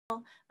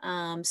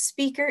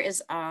speaker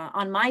is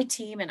on my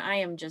team, and I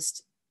am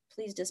just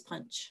pleased as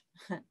punch.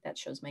 That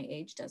shows my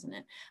age, doesn't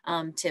it?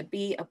 To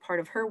be a part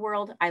of her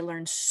world. I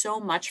learned so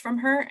much from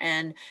her,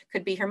 and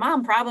could be her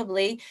mom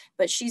probably,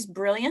 but she's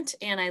brilliant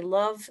and I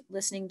love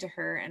listening to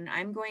her. And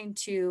I'm going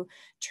to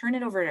turn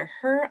it over to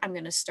her. I'm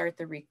going to start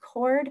the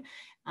record.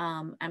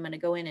 I'm going to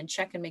go in and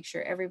check and make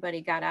sure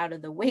everybody got out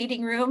of the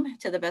waiting room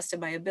to the best of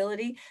my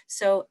ability.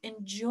 So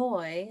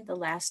enjoy the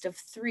last of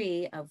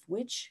 3 of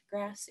Which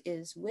Grass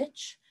is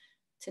Which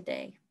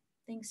today.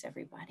 Thanks,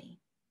 everybody.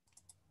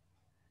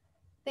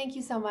 Thank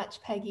you so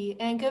much, Peggy.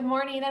 And good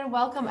morning and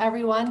welcome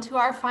everyone to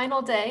our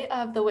final day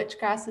of the Which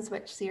Grass is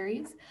Which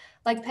series.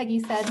 Like Peggy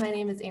said, my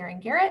name is Erin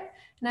Garrett,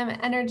 and I'm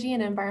an energy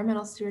and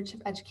environmental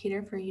stewardship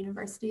educator for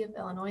University of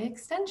Illinois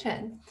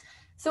Extension.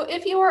 So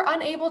if you are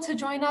unable to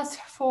join us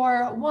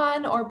for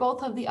one or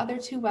both of the other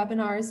 2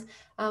 webinars,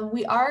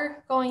 we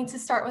are going to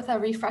start with a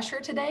refresher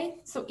today.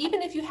 So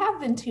even if you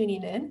have been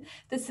tuning in,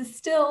 this is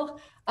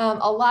still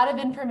a lot of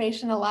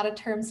information, a lot of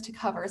terms to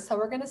cover. So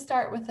we're going to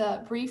start with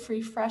a brief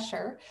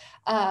refresher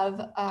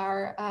of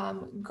our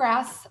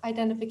grass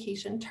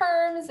identification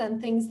terms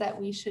and things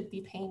that we should be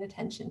paying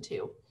attention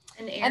to.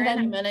 And Erin,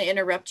 I'm going to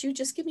interrupt you.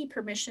 Just give me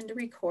permission to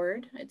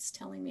record. It's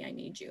telling me I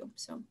need you.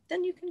 So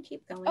then you can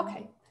keep going.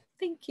 Okay.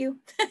 Thank you.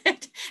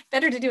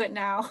 Better to do it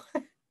now.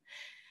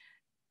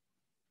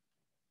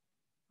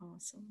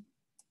 Awesome.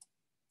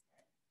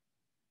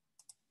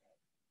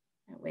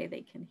 That way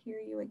they can hear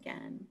you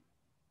again.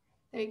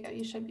 There you go.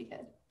 You should be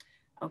good.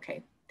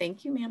 Okay.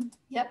 Thank you, ma'am.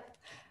 Yep.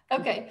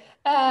 Okay.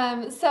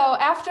 So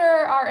after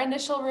our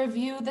initial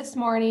review this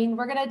morning,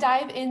 we're going to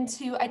dive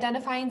into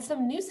identifying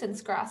some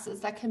nuisance grasses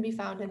that can be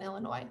found in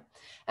Illinois.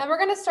 And we're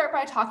going to start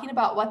by talking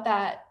about what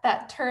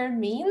that term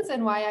means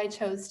and why I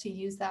chose to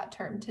use that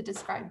term to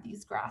describe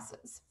these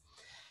grasses.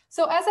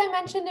 So as I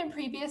mentioned in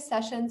previous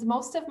sessions,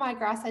 most of my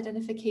grass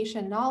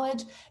identification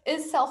knowledge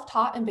is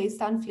self-taught and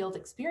based on field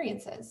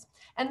experiences.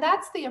 And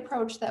that's the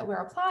approach that we're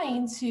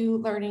applying to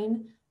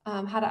learning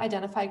how to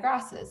identify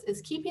grasses,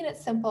 is keeping it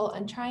simple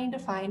and trying to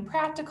find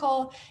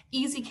practical,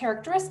 easy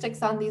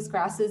characteristics on these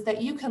grasses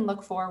that you can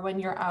look for when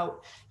you're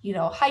out,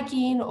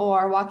 hiking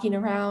or walking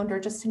around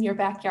or just in your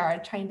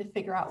backyard trying to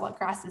figure out what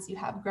grasses you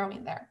have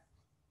growing there.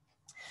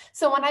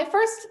 So when I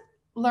first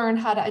learned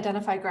how to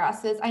identify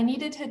grasses, I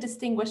needed to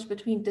distinguish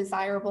between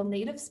desirable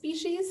native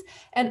species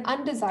and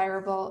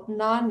undesirable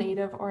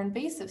non-native or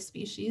invasive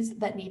species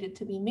that needed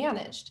to be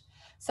managed.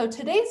 So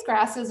today's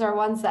grasses are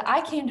ones that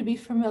I came to be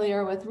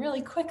familiar with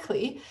really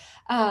quickly.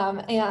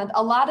 And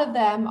a lot of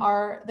them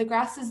are the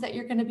grasses that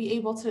you're going to be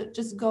able to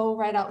just go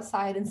right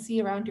outside and see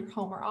around your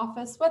home or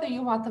office, whether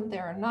you want them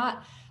there or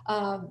not.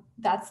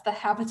 That's the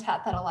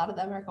habitat that a lot of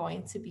them are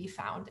going to be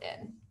found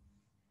in.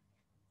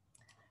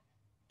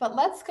 But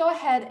let's go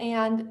ahead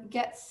and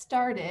get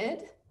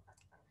started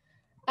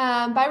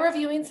by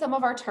reviewing some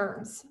of our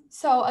terms.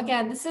 So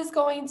again, this is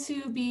going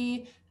to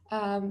be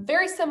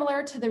very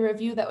similar to the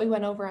review that we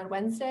went over on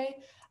Wednesday,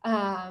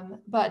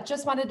 but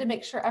just wanted to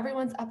make sure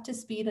everyone's up to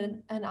speed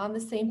and on the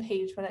same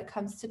page when it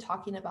comes to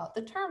talking about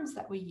the terms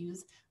that we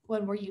use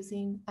when we're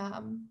using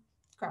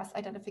grass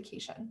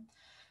identification.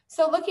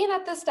 So looking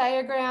at this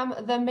diagram,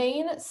 the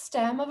main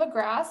stem of a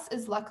grass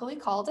is luckily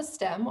called a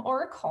stem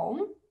or a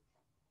culm.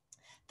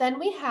 Then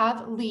we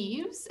have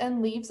leaves,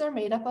 and leaves are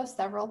made up of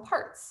several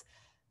parts.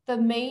 The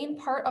main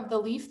part of the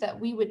leaf that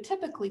we would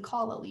typically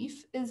call a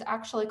leaf is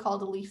actually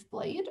called a leaf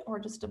blade or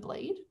just a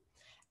blade.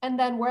 And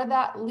then where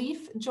that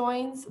leaf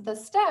joins the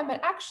stem,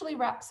 it actually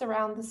wraps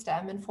around the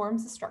stem and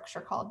forms a structure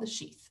called the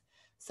sheath.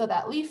 So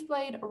that leaf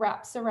blade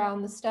wraps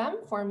around the stem,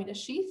 forming a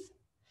sheath.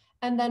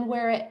 And then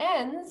where it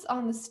ends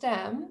on the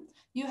stem,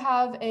 you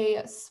have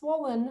a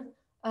swollen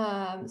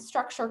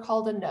structure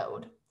called a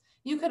node.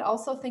 You could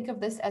also think of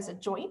this as a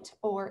joint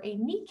or a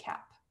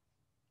kneecap.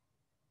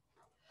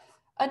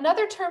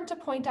 Another term to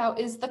point out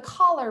is the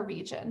collar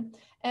region,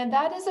 and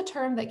that is a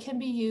term that can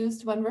be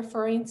used when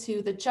referring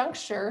to the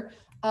juncture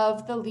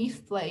of the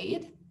leaf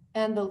blade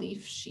and the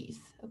leaf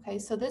sheath. Okay,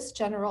 so this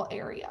general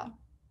area.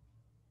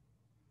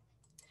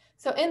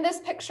 So in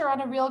this picture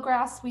on a real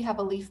grass, we have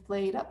a leaf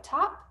blade up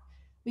top.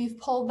 We've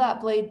pulled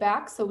that blade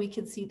back so we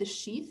can see the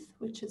sheath,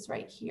 which is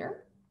right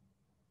here.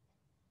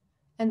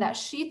 And that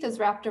sheath is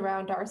wrapped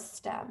around our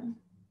stem.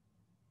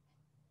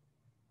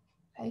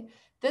 Okay.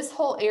 This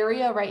whole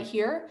area right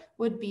here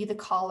would be the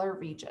collar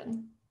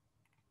region.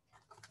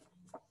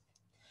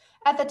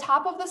 At the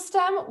top of the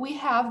stem, we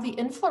have the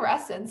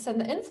inflorescence, and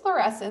the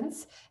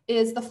inflorescence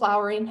is the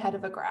flowering head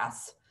of a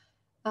grass.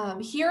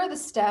 Here, the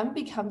stem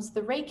becomes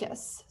the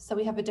rachis, so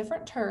we have a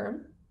different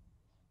term.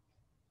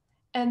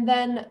 And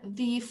then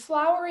the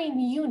flowering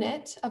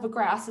unit of a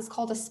grass is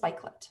called a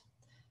spikelet.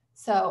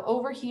 So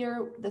over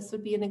here, this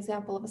would be an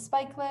example of a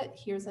spikelet.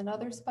 Here's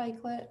another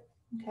spikelet,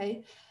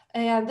 okay?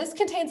 And this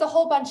contains a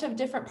whole bunch of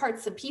different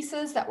parts and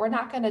pieces that we're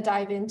not going to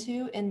dive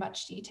into in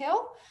much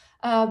detail,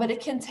 but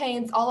it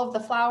contains all of the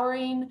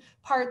flowering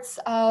parts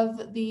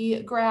of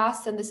the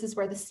grass, and this is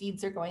where the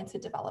seeds are going to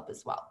develop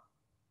as well.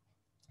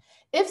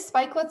 If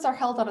spikelets are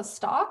held on a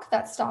stalk,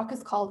 that stalk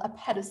is called a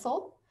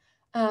pedicel.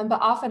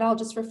 but often I'll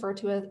just refer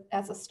to it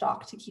as a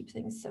stalk to keep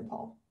things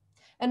simple.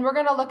 And we're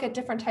going to look at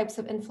different types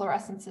of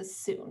inflorescences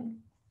soon.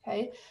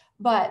 Okay,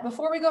 but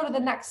before we go to the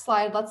next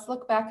slide, let's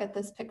look back at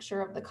this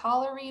picture of the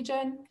collar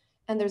region.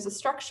 And there's a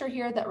structure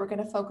here that we're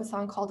going to focus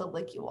on called a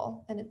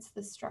ligule, and it's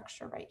this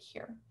structure right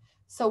here.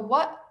 So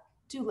what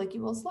do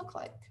ligules look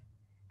like?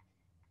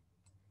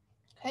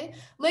 Okay,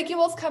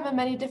 ligules come in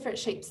many different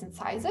shapes and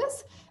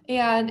sizes,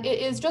 and it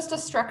is just a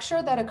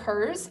structure that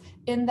occurs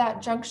in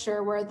that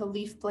juncture where the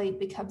leaf blade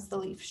becomes the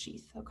leaf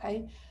sheath.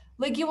 Okay,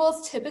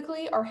 ligules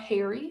typically are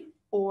hairy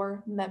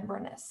or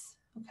membranous.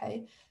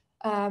 Okay,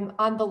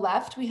 on the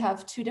left, we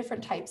have two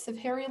different types of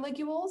hairy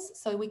ligules.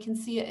 So we can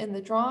see it in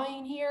the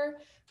drawing here.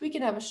 We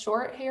can have a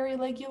short hairy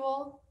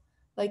ligule,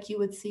 like you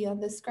would see on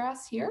this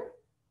grass here.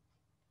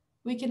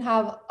 We can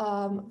have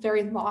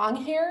very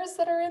long hairs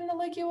that are in the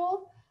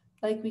ligule,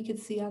 like we could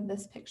see on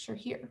this picture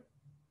here.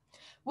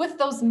 With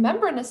those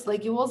membranous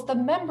ligules, the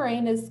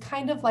membrane is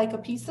kind of like a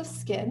piece of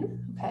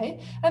skin,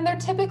 okay? And they're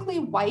typically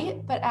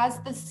white, but as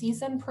the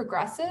season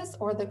progresses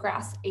or the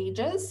grass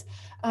ages,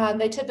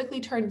 they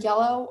typically turn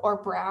yellow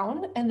or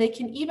brown, and they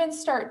can even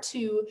start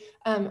to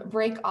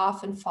break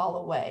off and fall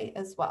away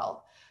as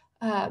well.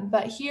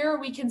 But here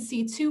we can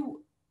see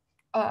two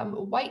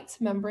white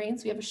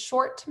membranes. We have a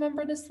short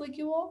membranous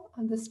ligule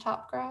on this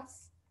top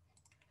grass,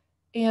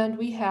 and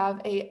we have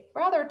a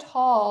rather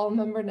tall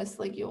membranous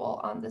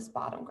ligule on this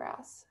bottom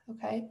grass,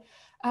 okay?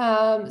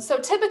 So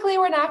typically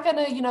we're not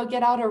gonna,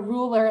 get out a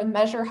ruler and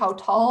measure how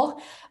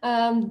tall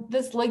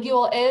this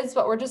ligule is,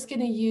 but we're just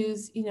gonna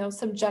use,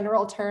 some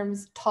general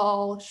terms: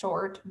 tall,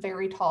 short,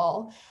 very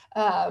tall.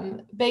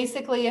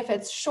 Basically, if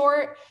it's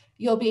short,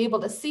 you'll be able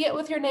to see it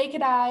with your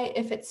naked eye.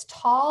 If it's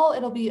tall,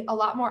 it'll be a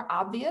lot more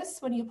obvious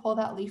when you pull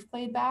that leaf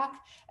blade back.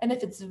 And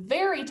if it's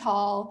very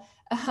tall,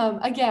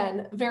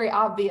 again, very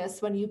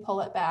obvious when you pull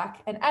it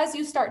back. And as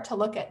you start to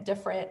look at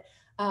different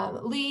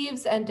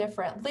leaves and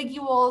different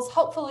ligules,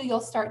 hopefully you'll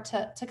start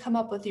to come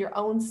up with your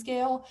own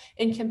scale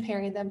in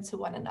comparing them to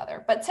one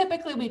another. But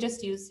typically we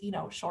just use,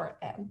 short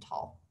and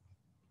tall.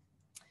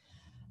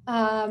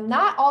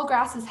 Not all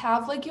grasses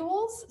have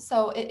ligules,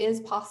 so it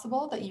is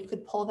possible that you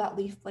could pull that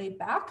leaf blade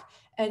back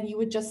and you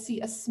would just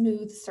see a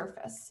smooth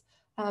surface.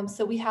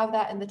 So we have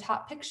that in the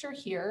top picture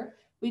here.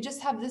 We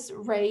just have this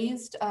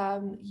raised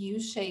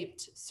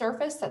U-shaped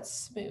surface that's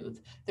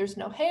smooth. There's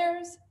no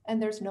hairs and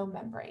there's no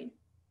membrane.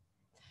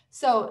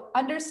 So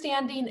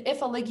understanding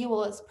if a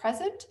ligule is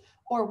present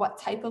or what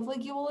type of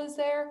ligule is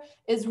there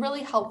is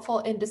really helpful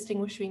in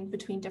distinguishing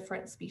between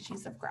different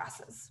species of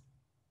grasses.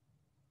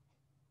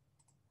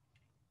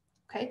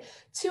 Okay,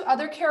 two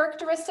other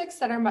characteristics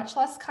that are much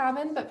less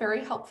common but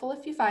very helpful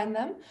if you find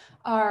them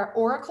are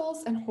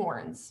auricles and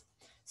horns.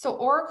 So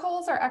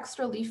auricles are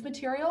extra leaf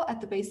material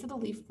at the base of the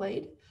leaf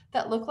blade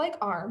that look like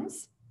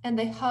arms, and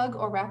they hug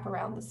or wrap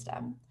around the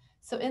stem.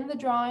 So in the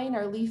drawing,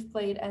 our leaf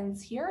blade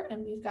ends here,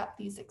 and we've got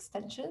these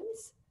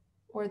extensions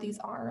or these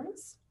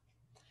arms.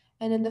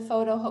 And in the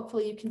photo,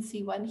 hopefully you can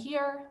see one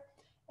here,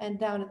 and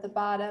down at the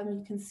bottom,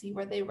 you can see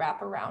where they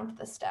wrap around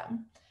the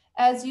stem.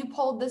 As you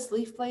pulled this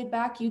leaf blade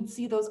back, you'd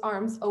see those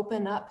arms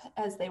open up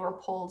as they were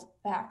pulled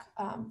back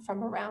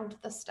from around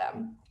the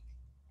stem.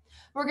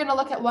 We're going to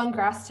look at one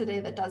grass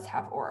today that does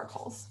have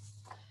auricles.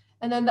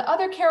 And then the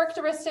other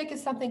characteristic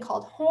is something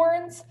called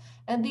horns,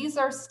 and these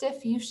are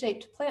stiff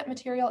U-shaped plant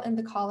material in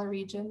the collar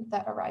region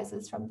that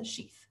arises from the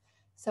sheath.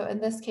 So in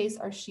this case,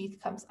 our sheath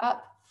comes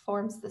up,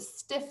 forms this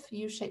stiff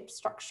U-shaped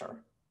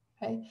structure,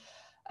 okay?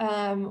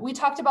 We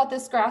talked about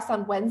this grass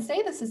on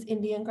Wednesday. This is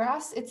Indian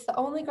grass. It's the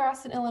only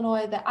grass in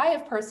Illinois that I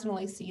have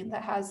personally seen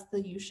that has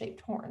the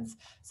U-shaped horns.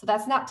 So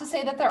that's not to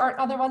say that there aren't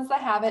other ones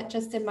that have it.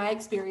 Just in my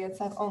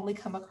experience, I've only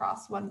come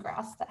across one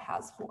grass that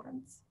has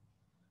horns.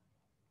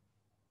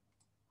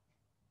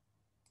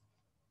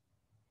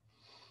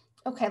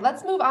 Okay,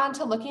 let's move on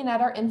to looking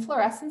at our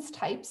inflorescence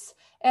types.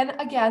 And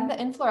again,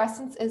 the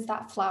inflorescence is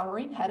that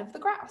flowering head of the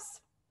grass.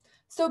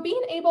 So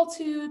being able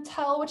to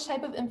tell which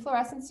type of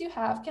inflorescence you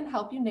have can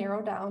help you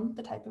narrow down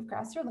the type of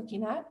grass you're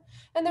looking at.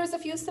 And there's a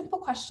few simple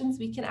questions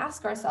we can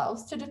ask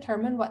ourselves to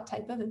determine what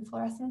type of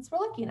inflorescence we're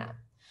looking at.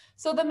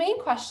 So the main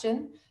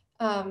question,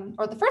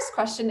 or the first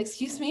question,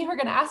 excuse me, we're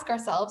going to ask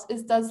ourselves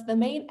is, does the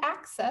main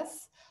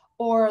axis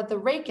or the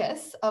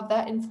rachis of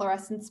that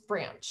inflorescence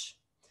branch?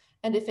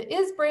 And if it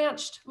is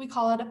branched, we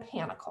call it a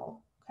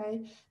panicle,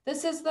 okay?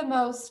 This is the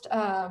most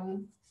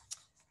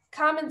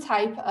common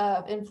type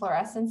of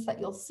inflorescence that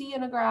you'll see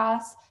in a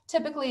grass.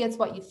 Typically, it's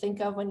what you think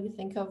of when you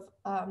think of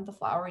the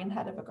flowering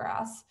head of a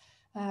grass.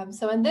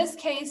 So in this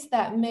case,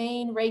 that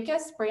main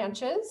rachis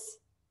branches,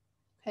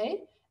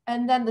 okay?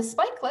 And then the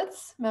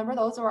spikelets, remember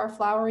those are our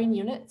flowering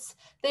units.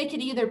 They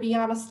could either be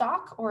on a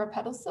stalk or a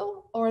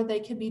pedicel, or they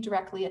could be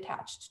directly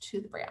attached to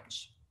the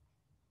branch,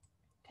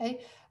 okay?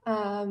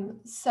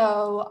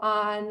 So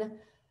on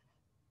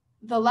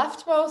the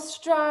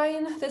leftmost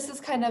drawing, this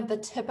is kind of the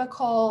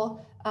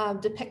typical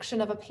depiction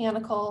of a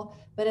panicle,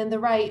 but in the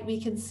right,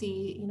 we can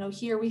see,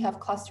 here we have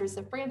clusters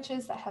of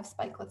branches that have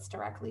spikelets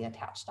directly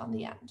attached on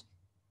the end.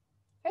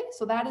 Okay,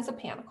 so that is a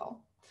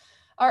panicle.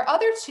 Our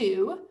other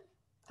two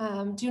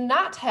do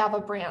not have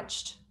a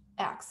branched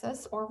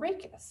axis or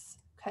rachis,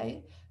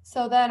 okay?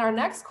 So then our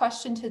next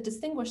question to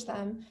distinguish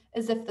them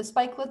is if the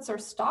spikelets are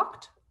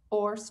stalked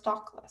or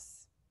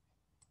stalkless.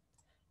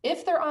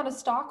 If they're on a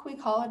stalk, we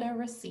call it a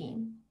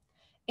raceme.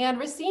 And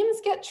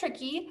racemes get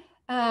tricky.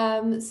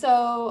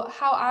 So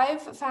how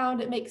I've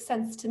found it makes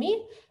sense to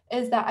me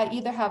is that I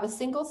either have a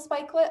single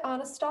spikelet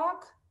on a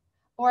stalk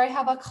or I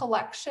have a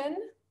collection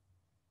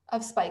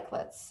of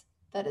spikelets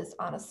that is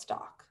on a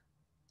stalk.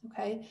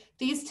 Okay,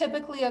 these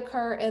typically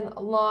occur in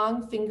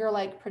long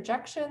finger-like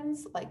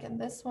projections, like in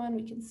this one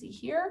we can see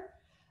here.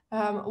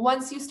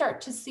 Once you start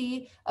to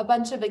see a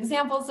bunch of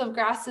examples of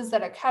grasses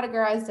that are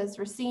categorized as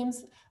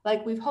racemes,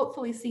 like we've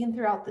hopefully seen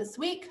throughout this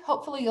week,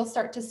 hopefully you'll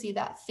start to see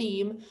that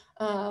theme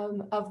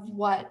of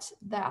what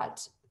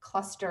that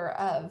cluster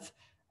of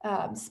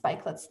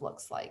spikelets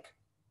looks like.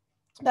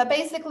 But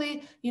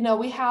basically, you know,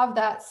 we have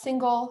that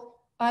single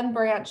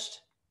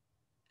unbranched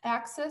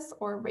axis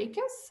or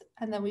rachis,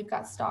 and then we've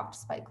got stalked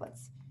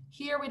spikelets.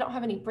 Here we don't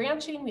have any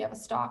branching, we have a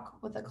stalk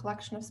with a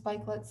collection of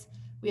spikelets.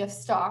 We have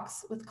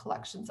stalks with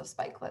collections of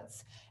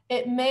spikelets.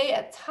 It may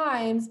at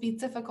times be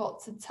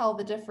difficult to tell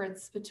the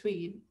difference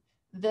between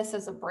this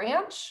as a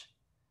branch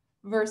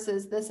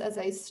versus this as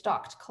a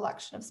stalked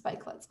collection of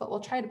spikelets, but we'll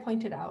try to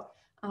point it out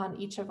on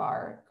each of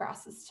our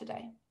grasses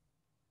today.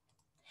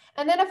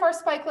 And then if our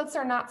spikelets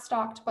are not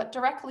stalked but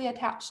directly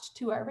attached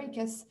to our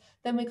rachis,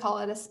 then we call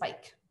it a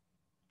spike.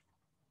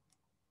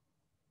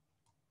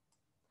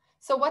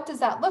 So what does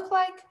that look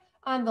like?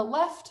 On the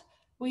left,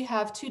 we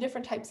have two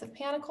different types of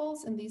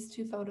panicles in these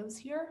two photos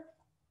here.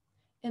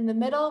 In the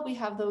middle, we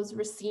have those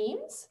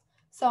racemes.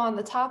 So on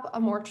the top, a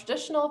more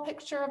traditional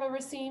picture of a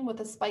raceme with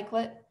a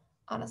spikelet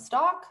on a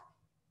stalk.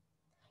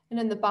 And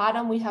in the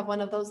bottom, we have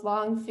one of those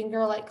long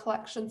finger-like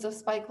collections of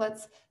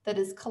spikelets that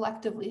is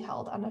collectively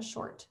held on a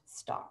short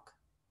stalk.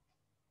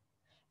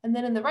 And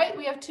then in the right,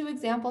 we have two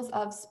examples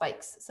of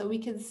spikes. So we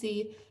can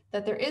see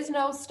that there is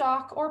no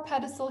stalk or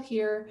pedicel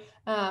here,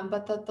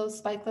 but that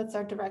those spikelets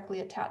are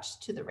directly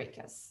attached to the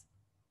rachis.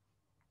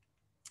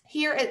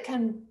 Here it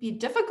can be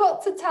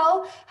difficult to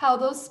tell how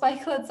those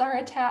spikelets are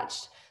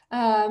attached,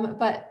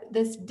 but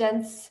this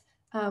dense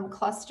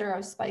cluster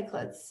of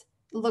spikelets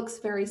looks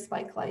very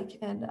spike-like,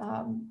 and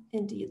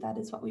indeed that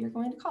is what we are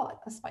going to call it,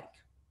 a spike.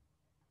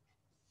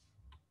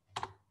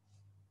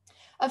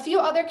 A few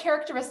other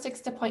characteristics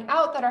to point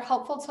out that are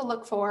helpful to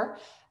look for,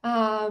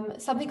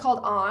 something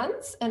called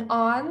awns, and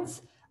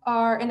awns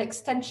are an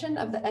extension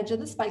of the edge of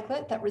the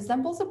spikelet that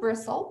resembles a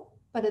bristle,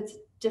 but it's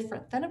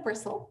different than a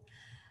bristle.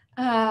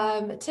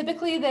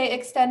 Typically they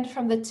extend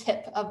from the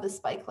tip of the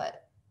spikelet,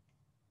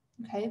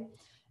 okay?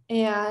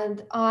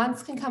 And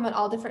awns can come in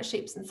all different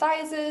shapes and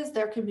sizes.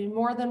 There can be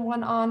more than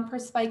one awn per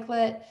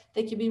spikelet.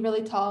 They can be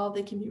really tall,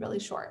 they can be really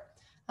short.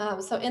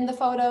 So in the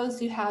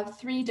photos, you have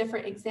three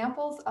different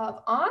examples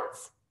of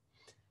awns.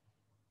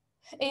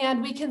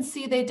 And we can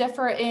see they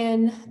differ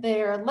in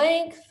their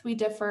length. We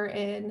differ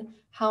in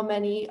how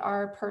many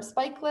are per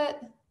spikelet.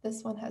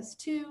 This one has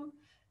two.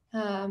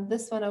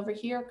 This one over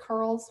here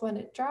curls when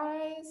it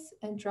dries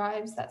and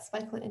drives that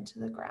spikelet into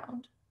the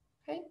ground.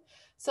 Okay,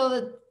 so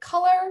the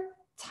color,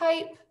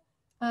 type,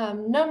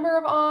 number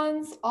of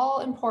awns,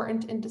 all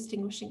important in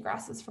distinguishing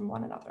grasses from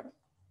one another.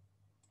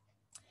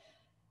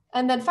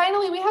 And then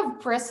finally, we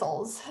have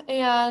bristles,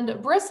 and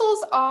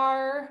bristles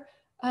are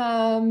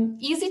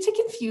easy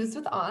to confuse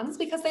with awns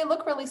because they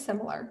look really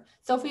similar.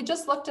 So if we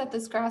just looked at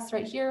this grass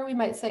right here, we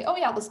might say, oh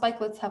yeah, the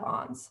spikelets have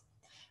awns.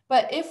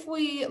 But if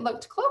we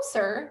looked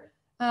closer,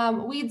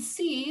 we'd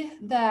see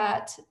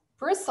that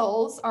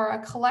bristles are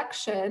a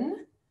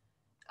collection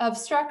of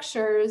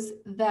structures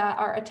that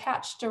are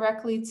attached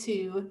directly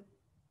to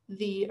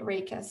the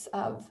rachis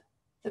of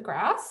the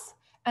grass,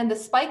 and the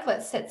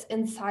spikelet sits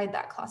inside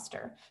that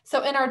cluster.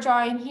 So in our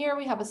drawing here,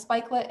 we have a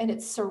spikelet and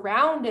it's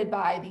surrounded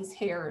by these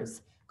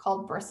hairs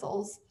called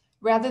bristles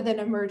rather than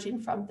emerging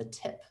from the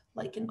tip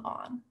like an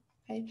awn.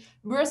 Okay?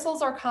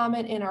 Bristles are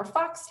common in our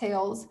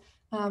foxtails,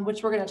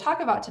 which we're going to talk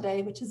about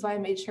today, which is why I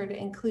made sure to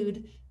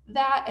include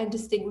that and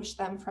distinguish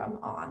them from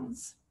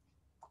awns.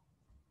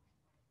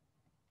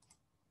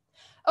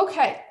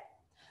 Okay.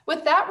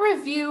 With that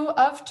review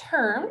of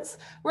terms,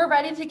 we're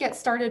ready to get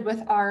started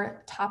with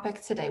our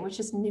topic today, which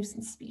is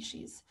nuisance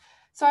species.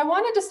 So I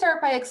wanted to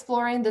start by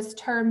exploring this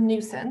term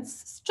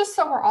nuisance, just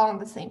so we're all on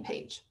the same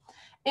page.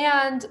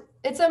 And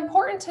it's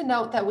important to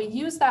note that we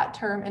use that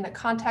term in a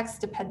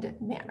context-dependent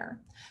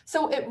manner.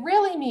 So it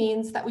really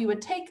means that we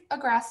would take a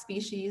grass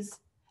species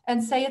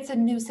and say it's a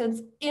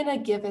nuisance in a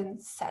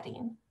given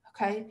setting,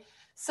 okay?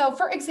 So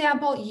for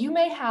example, you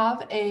may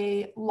have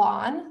a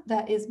lawn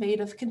that is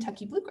made of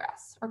Kentucky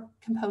bluegrass or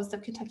composed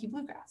of Kentucky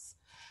bluegrass.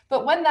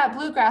 But when that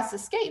bluegrass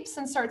escapes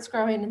and starts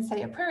growing in,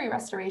 say, a prairie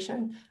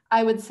restoration,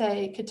 I would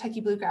say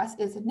Kentucky bluegrass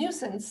is a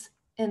nuisance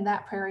in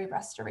that prairie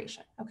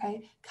restoration,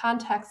 okay?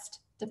 Context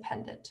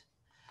dependent.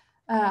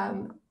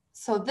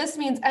 So this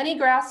means any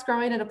grass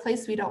growing in a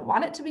place we don't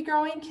want it to be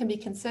growing can be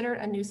considered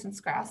a nuisance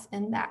grass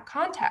in that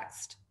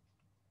context.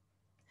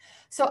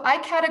 So I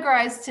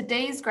categorize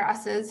today's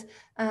grasses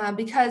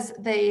because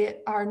they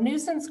are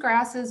nuisance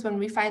grasses when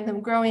we find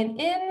them growing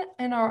in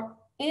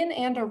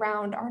and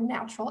around our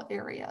natural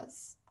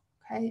areas,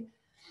 okay?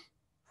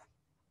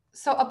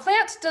 So a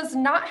plant does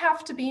not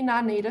have to be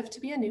non-native to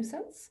be a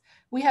nuisance.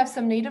 We have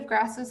some native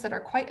grasses that are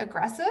quite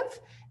aggressive,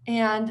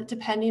 and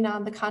depending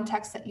on the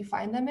context that you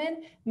find them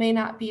in, may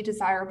not be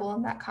desirable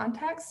in that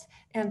context,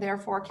 and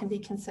therefore can be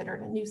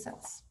considered a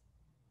nuisance.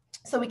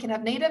 So we can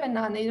have native and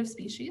non-native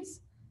species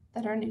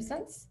that are a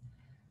nuisance.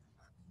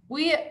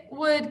 We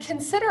would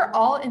consider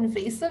all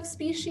invasive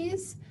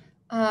species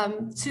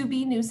to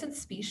be nuisance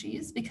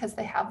species because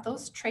they have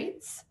those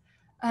traits.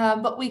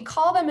 But we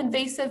call them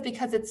invasive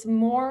because it's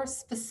more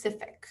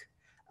specific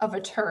of a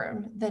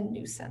term than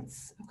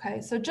nuisance, okay?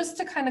 So just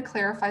to kind of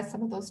clarify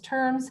some of those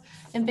terms,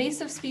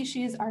 invasive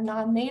species are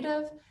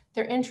non-native,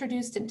 they're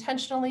introduced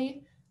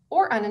intentionally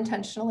or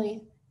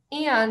unintentionally,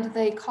 and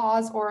they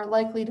cause or are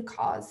likely to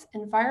cause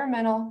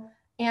environmental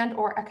and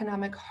or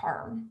economic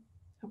harm,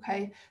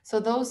 okay? So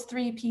those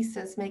three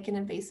pieces make an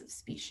invasive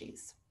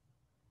species.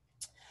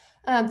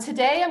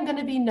 Today, I'm going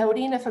to be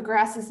noting if a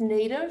grass is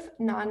native,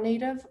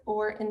 non-native,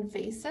 or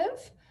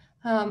invasive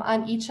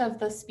on each of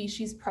the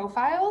species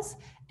profiles.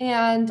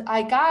 And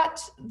I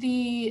got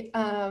the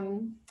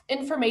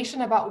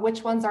information about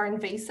which ones are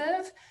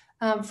invasive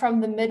from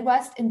the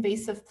Midwest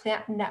Invasive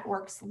Plant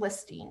Network's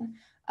listing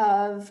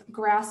of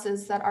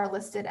grasses that are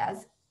listed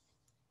as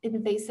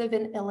invasive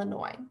in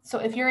Illinois. So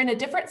if you're in a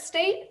different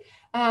state,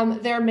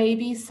 there may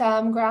be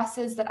some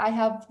grasses that I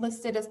have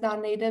listed as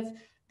non-native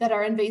that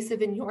are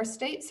invasive in your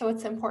state. So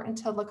it's important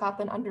to look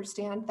up and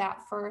understand that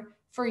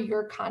for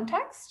your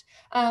context.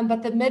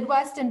 But the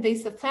Midwest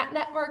Invasive Plant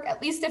Network,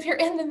 at least if you're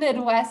in the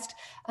Midwest,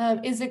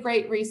 is a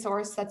great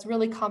resource that's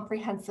really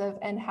comprehensive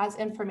and has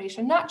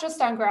information, not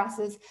just on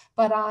grasses,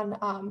 but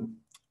on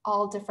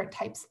all different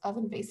types of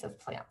invasive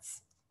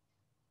plants.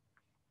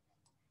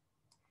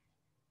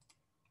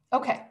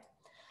 Okay.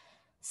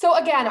 So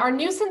again, our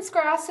nuisance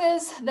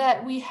grasses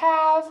that we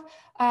have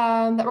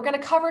that we're going to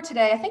cover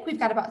today, I think we've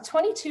got about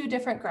 22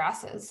 different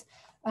grasses.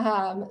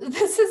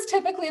 This is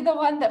typically the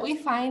one that we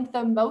find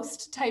the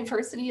most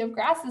diversity of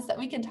grasses that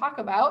we can talk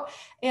about.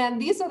 And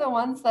these are the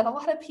ones that a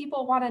lot of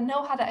people want to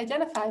know how to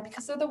identify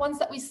because they're the ones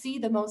that we see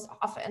the most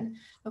often.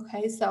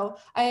 Okay, so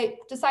I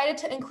decided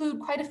to include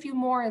quite a few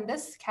more in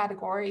this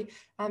category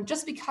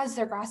just because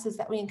they're grasses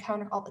that we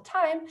encounter all the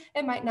time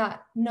and might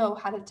not know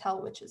how to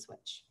tell which is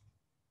which.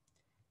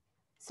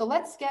 So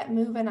let's get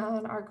moving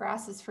on our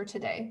grasses for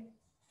today.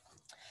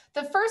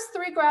 The first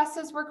three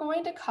grasses we're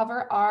going to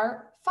cover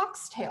are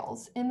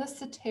foxtails in the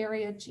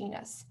Setaria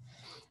genus.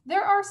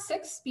 There are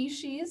 6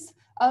 species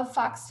of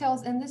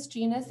foxtails in this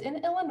genus in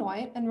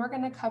Illinois, and we're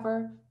going to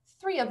cover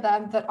 3 of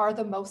them that are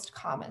the most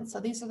common. So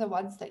these are the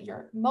ones that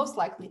you're most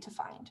likely to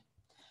find.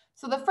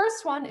 So the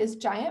first one is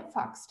giant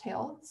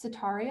foxtail,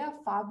 Setaria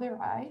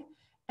faberi,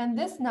 and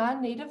this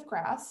non-native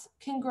grass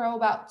can grow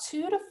about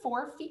 2 to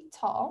 4 feet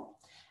tall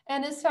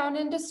and is found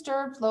in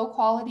disturbed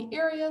low-quality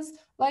areas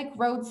like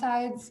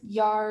roadsides,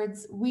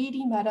 yards,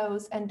 weedy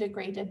meadows, and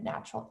degraded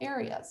natural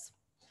areas.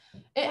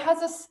 It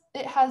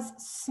has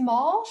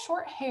small,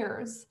 short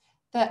hairs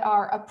that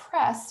are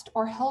oppressed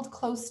or held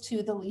close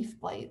to the leaf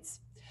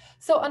blades.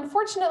 So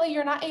unfortunately,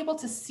 you're not able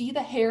to see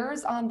the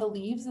hairs on the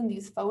leaves in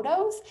these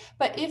photos,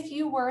 but if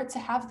you were to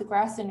have the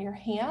grass in your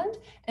hand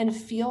and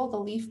feel the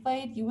leaf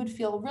blade, you would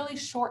feel really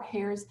short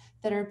hairs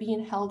that are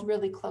being held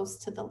really close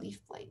to the leaf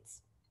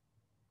blades.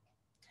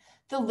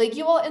 The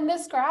ligule in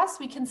this grass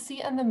we can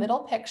see in the middle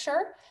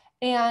picture,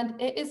 and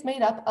it is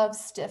made up of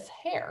stiff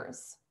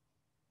hairs.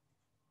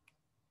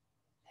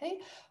 Okay.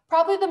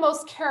 Probably the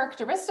most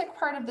characteristic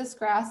part of this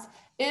grass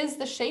is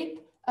the shape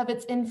of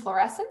its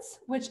inflorescence,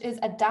 which is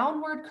a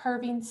downward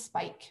curving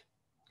spike.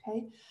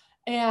 Okay.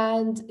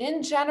 And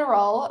in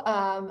general,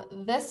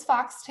 this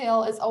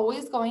foxtail is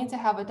always going to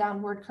have a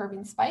downward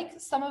curving spike.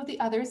 Some of the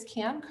others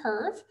can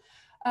curve.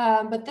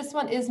 But this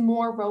one is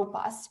more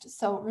robust.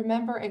 So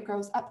remember, it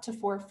grows up to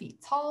 4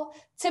 feet tall.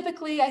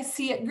 Typically, I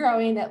see it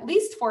growing at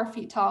least 4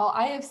 feet tall.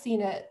 I have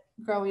seen it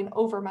growing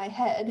over my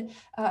head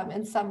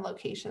in some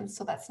locations.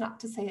 So that's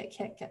not to say it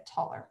can't get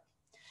taller.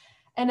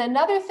 And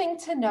another thing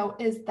to note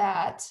is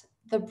that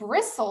the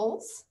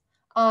bristles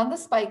on the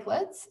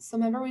spikelets, so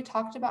remember we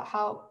talked about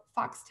how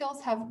foxtails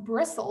have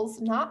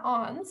bristles, not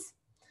awns.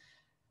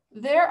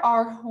 There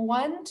are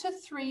 1 to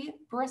 3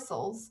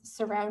 bristles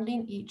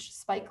surrounding each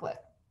spikelet.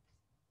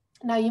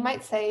 Now you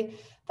might say,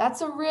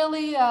 that's a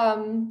really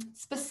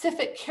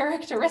specific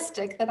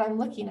characteristic that I'm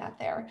looking at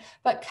there,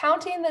 but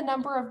counting the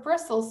number of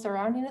bristles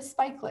surrounding a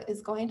spikelet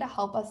is going to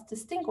help us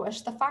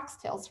distinguish the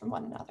foxtails from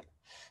one another.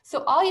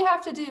 So all you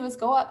have to do is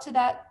go up to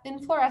that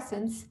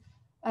inflorescence,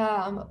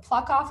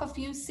 pluck off a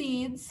few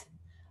seeds,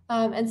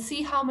 and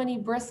see how many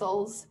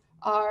bristles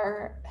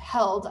are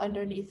held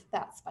underneath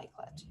that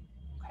spikelet,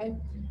 okay?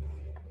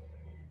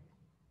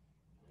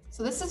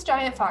 So this is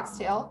giant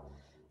foxtail.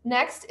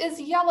 Next is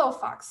yellow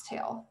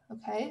foxtail,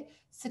 okay?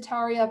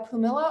 Setaria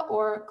pumila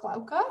or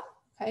glauca,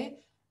 okay?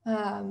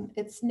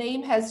 Its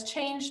name has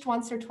changed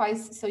once or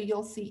twice, so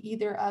you'll see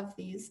either of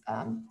these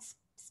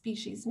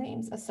species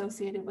names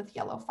associated with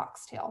yellow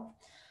foxtail.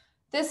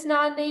 This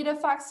non-native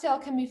foxtail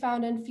can be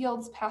found in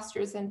fields,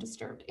 pastures, and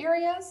disturbed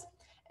areas,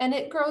 and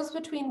it grows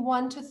between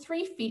 1 to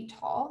 3 feet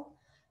tall.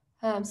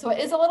 So it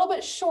is a little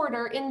bit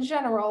shorter in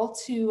general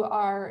to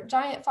our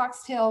giant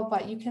foxtail,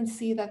 but you can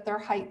see that their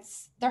height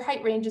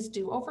ranges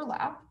do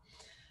overlap.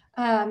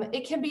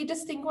 It can be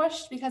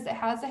distinguished because it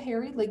has a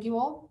hairy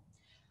ligule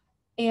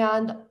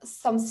and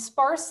some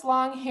sparse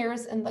long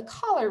hairs in the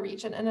collar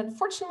region. And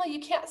unfortunately, you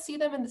can't see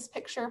them in this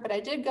picture, but I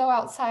did go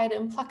outside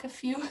and pluck a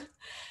few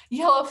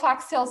yellow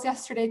foxtails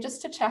yesterday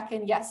just to check,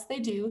 and yes, they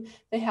do.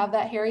 They have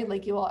that hairy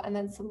ligule and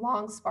then some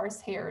long sparse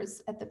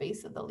hairs at the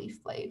base of the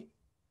leaf blade.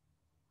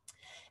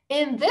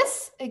 In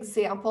this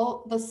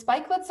example, the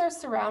spikelets are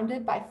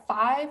surrounded by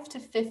 5 to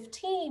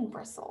 15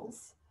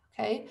 bristles,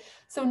 okay?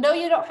 So no,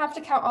 you don't have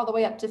to count all the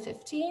way up to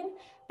 15.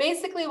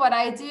 Basically what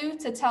I do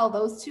to tell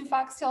those two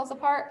foxtails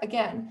apart,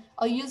 again,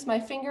 I'll use my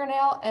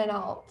fingernail and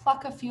I'll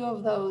pluck a few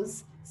of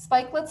those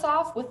spikelets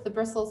off with the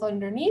bristles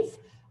underneath.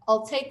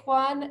 I'll take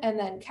one and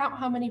then count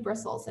how many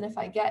bristles. And if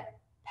I get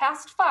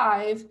past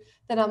 5,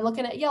 then I'm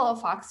looking at yellow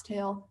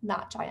foxtail,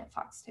 not giant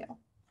foxtail,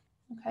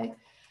 okay?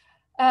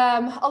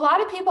 A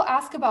lot of people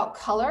ask about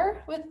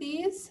color with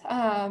these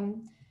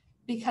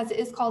because it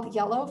is called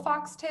yellow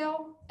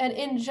foxtail. And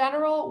in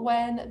general,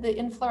 when the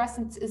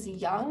inflorescence is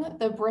young,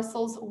 the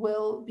bristles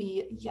will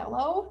be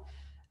yellow.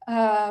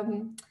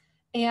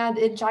 And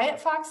in giant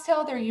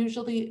foxtail, they're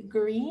usually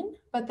green,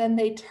 but then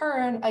they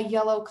turn a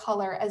yellow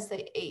color as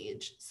they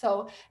age.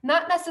 So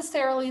not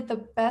necessarily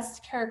the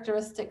best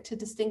characteristic to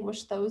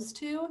distinguish those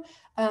two,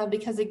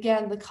 because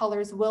again, the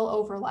colors will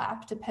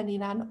overlap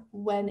depending on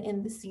when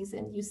in the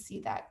season you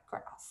see that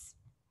grass.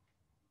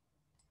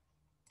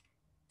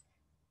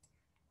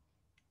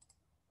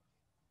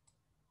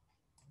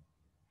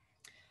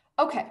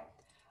 Okay,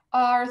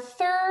 our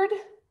third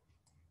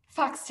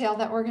foxtail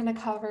that we're going to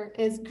cover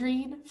is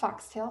green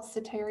foxtail,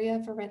 Setaria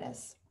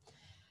viridis.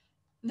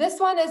 This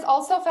one is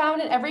also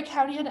found in every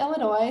county in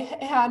Illinois,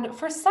 and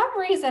for some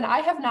reason, I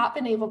have not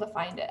been able to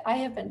find it. I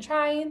have been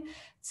trying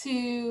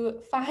to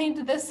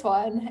find this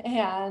one,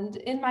 and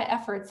in my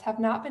efforts have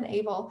not been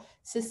able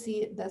to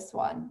see this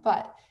one,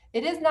 but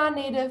it is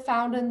non-native,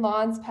 found in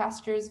lawns,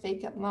 pastures,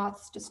 vacant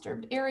lots,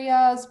 disturbed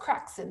areas,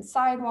 cracks in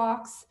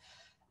sidewalks.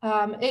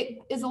 It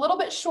is a little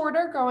bit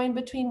shorter, growing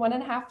between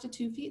 1.5 to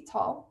 2 feet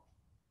tall.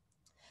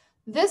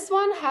 This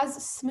one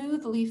has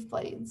smooth leaf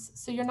blades,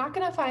 so you're not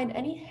going to find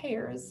any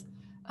hairs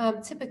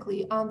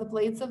typically on the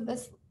blades of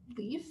this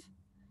leaf.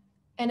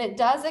 And it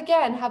does,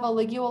 again, have a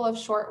ligule of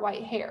short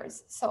white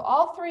hairs. So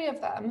all 3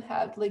 of them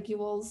had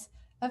ligules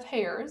of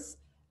hairs,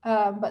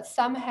 but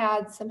some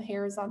had some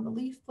hairs on the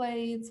leaf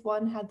blades.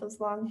 One had those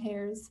long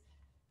hairs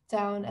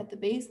down at the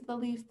base of the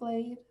leaf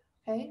blade,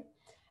 okay?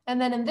 And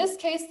then in this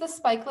case, the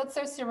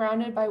spikelets are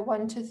surrounded by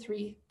 1 to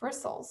 3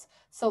 bristles,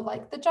 so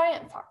like the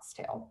giant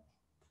foxtail.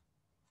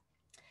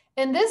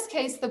 In this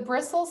case, the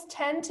bristles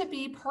tend to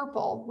be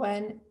purple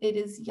when it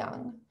is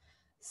young.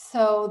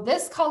 So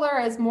this color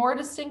is more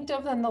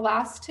distinctive than the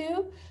last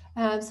 2.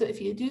 So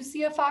if you do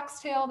see a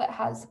foxtail that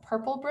has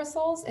purple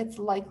bristles, it's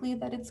likely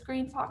that it's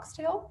green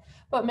foxtail,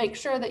 but make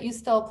sure that you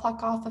still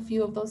pluck off a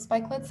few of those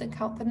spikelets and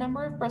count the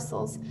number of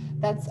bristles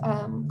that's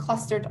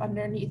clustered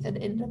underneath an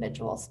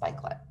individual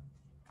spikelet.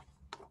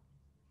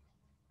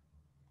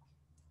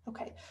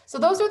 Okay, so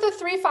those are the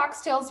 3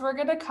 foxtails we're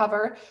going to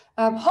cover.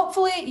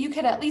 Hopefully you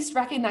can at least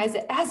recognize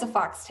it as a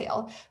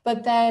foxtail,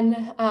 but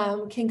then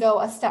can go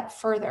a step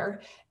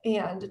further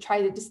and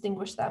try to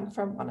distinguish them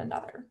from one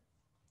another.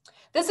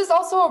 This is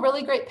also a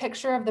really great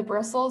picture of the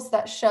bristles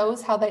that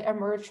shows how they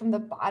emerge from the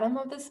bottom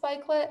of the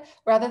spikelet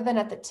rather than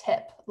at the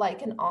tip,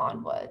 like an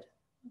awn would.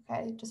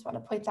 Okay, just want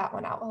to point that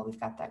one out while we've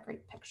got that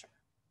great picture.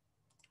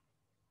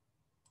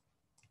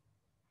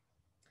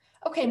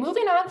 Okay,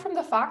 moving on from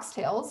the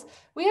foxtails,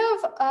 we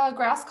have a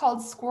grass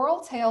called squirrel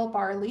tail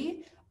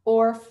barley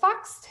or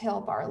foxtail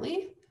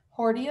barley,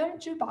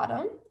 Hordeum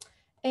jubatum,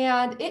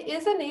 and it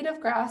is a native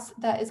grass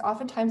that is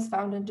oftentimes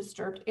found in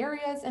disturbed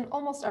areas in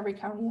almost every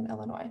county in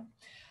Illinois.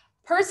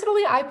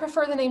 Personally, I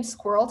prefer the name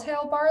squirrel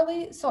tail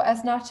barley so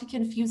as not to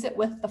confuse it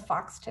with the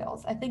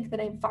foxtails. I think the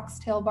name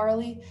foxtail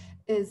barley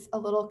is a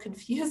little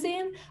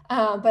confusing,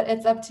 but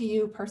it's up to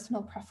you,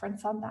 personal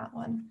preference on that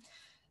one.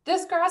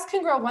 This grass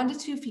can grow 1 to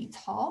 2 feet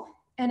tall,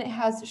 and it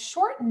has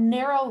short,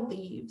 narrow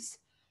leaves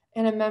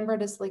and a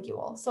membranous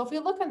ligule. So if we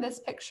look in this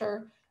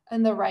picture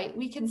on the right,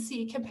 we can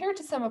see, compared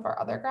to some of our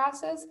other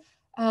grasses,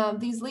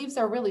 these leaves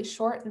are really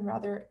short and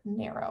rather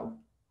narrow.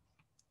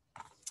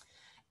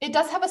 It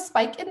does have a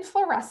spike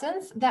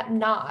inflorescence that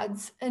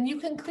nods, and you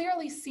can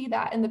clearly see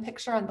that in the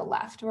picture on the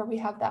left, where we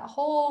have that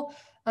whole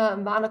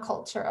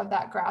monoculture of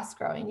that grass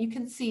growing. You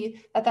can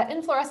see that that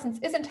inflorescence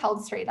isn't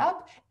held straight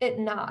up, it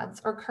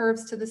nods or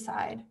curves to the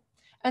side.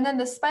 And then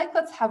the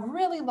spikelets have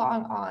really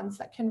long awns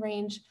that can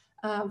range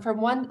from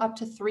 1 up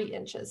to 3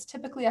 inches.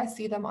 Typically, I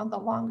see them on the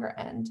longer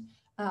end,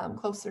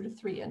 closer to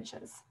 3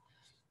 inches.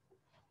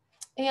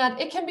 And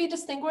it can be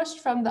distinguished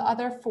from the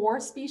other 4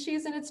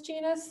 species in its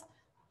genus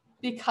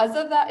because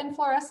of that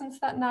inflorescence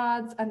that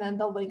nods and then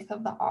the length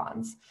of the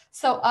awns.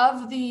 So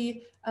of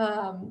the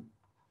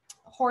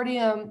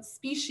Hordeum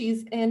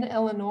species in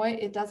Illinois,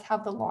 it does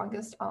have the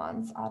longest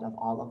awns out of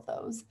all of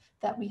those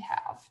that we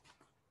have.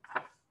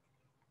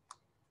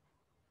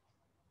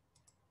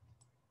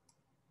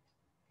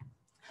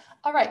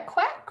 All right,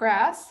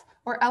 quackgrass,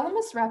 or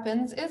Elymus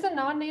repens, is a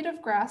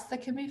non-native grass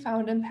that can be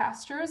found in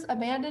pastures,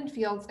 abandoned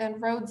fields,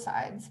 and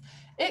roadsides.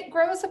 It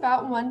grows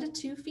about 1 to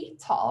 2 feet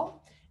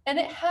tall, and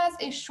it has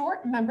a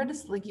short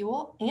membranous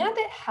ligule, and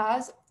it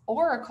has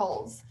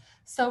auricles.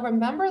 So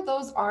remember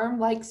those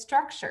arm-like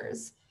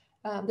structures.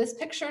 This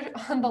picture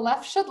on the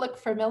left should look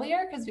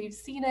familiar because we've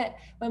seen it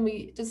when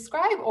we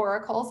describe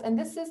auricles, and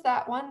this is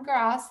that one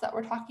grass that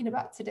we're talking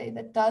about today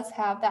that does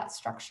have that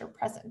structure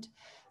present.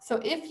 So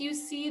if you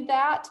see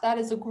that, that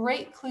is a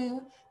great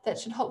clue that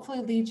should hopefully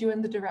lead you in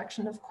the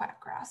direction of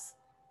quackgrass.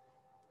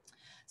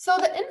 So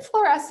the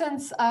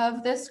inflorescence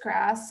of this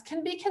grass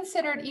can be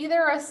considered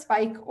either a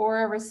spike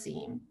or a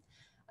raceme.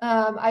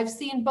 I've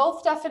seen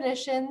both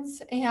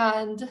definitions,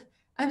 and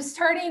I'm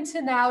starting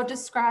to now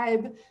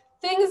describe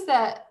things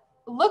that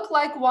look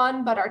like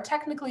one but are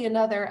technically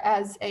another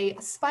as a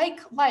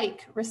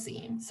spike-like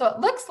raceme. So it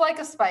looks like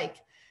a spike.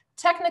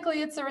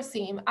 Technically, it's a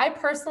raceme. I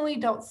personally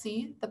don't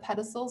see the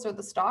pedicels or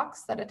the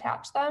stalks that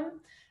attach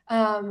them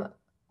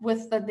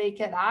with the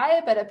naked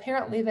eye, but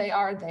apparently they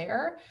are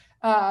there.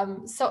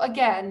 So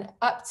again,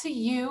 up to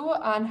you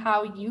on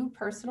how you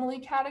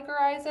personally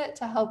categorize it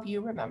to help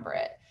you remember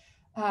it.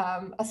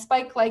 A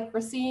spike-like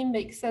raceme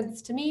makes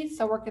sense to me,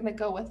 so we're going to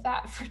go with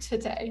that for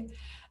today.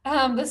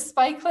 The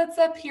spikelets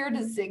appear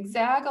to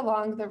zigzag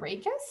along the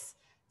rachis.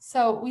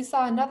 So we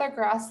saw another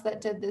grass that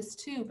did this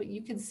too, but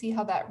you can see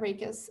how that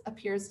rachis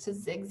appears to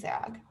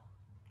zigzag.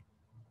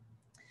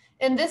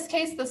 In this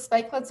case, the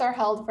spikelets are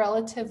held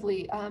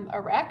relatively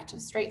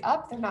erect, straight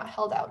up. They're not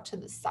held out to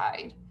the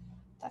side.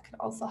 That can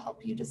also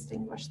help you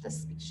distinguish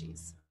this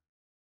species.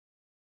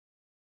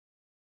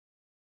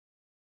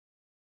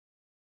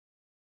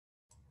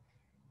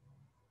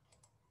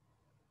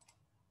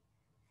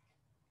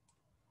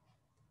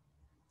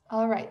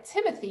 All right,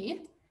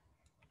 Timothy,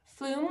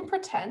 Flume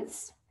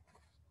pretense,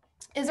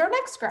 is our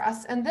next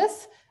grass, and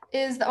this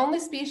is the only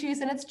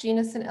species in its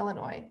genus in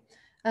Illinois.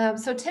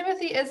 So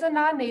Timothy is a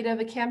non-native.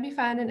 It can be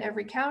found in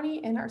every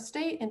county in our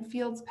state, in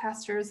fields,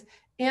 pastures,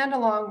 and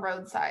along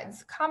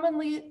roadsides.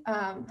 Commonly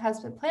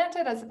has been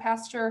planted as a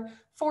pasture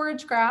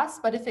forage grass,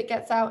 but if it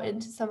gets out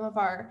into some of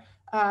our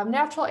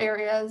natural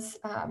areas,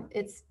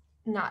 it's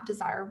not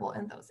desirable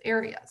in those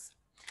areas.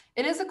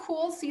 It is a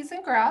cool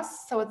season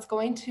grass, so it's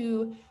going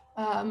to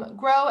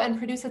grow and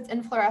produce its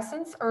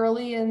inflorescence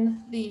early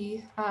in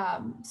the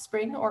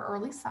spring or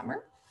early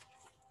summer.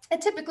 It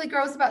typically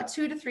grows about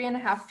 2 to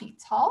 3.5 feet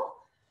tall.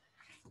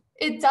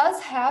 It does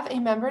have a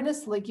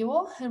membranous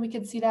ligule, and we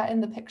can see that in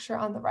the picture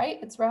on the right.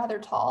 It's rather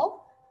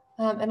tall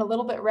and a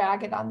little bit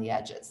ragged on the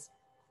edges.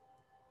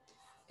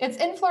 Its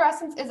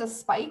inflorescence is a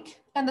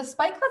spike, and the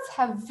spikelets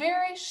have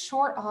very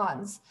short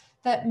awns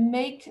that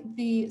make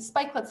the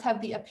spikelets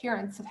have the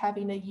appearance of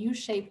having a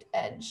U-shaped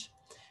edge.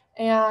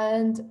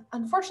 And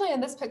unfortunately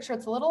in this picture,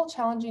 it's a little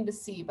challenging to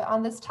see, but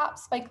on this top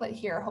spikelet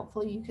here,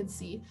 hopefully you can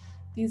see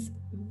these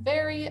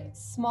very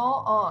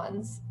small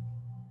awns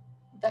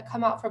that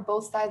come out from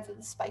both sides of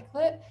the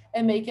spikelet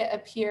and make it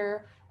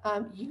appear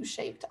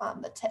U-shaped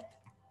on the tip.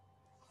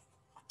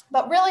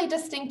 But really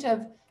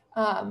distinctive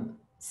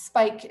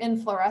spike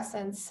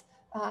inflorescence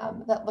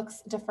that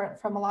looks different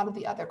from a lot of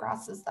the other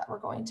grasses that we're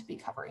going to be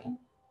covering.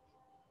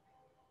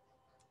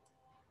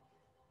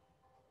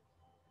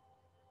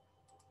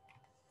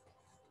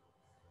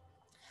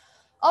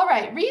 All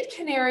right, reed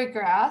canary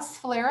grass,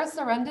 Phalaris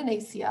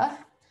arundinacea,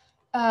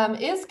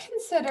 is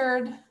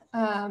considered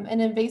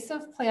an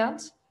invasive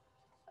plant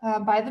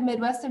by the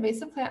Midwest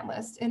Invasive Plant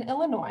List in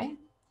Illinois.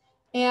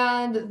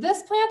 And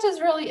this plant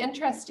is really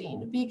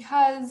interesting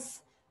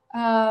because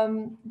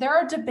there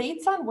are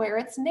debates on where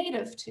it's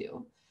native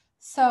to.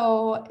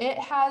 So it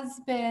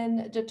has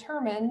been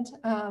determined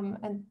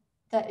and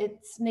that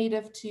it's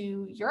native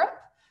to Europe,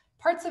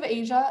 parts of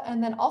Asia,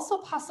 and then also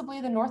possibly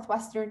the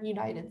northwestern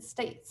United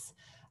States.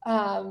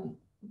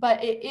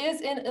 But it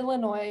is in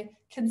Illinois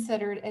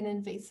considered an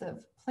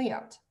invasive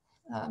plant.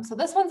 So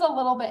this one's a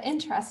little bit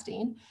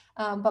interesting,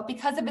 but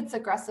because of its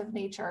aggressive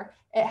nature,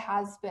 it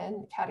has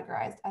been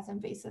categorized as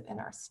invasive in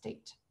our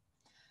state.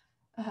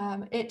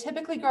 It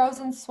typically grows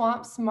in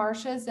swamps,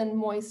 marshes, and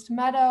moist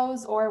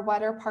meadows or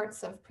wetter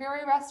parts of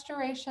prairie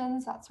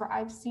restorations. That's where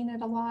I've seen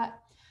it a lot.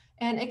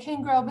 And it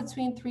can grow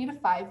between 3 to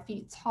 5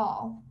 feet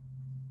tall.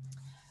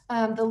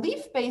 The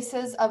leaf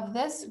bases of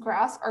this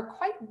grass are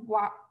quite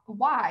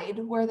wide,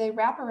 where they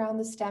wrap around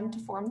the stem to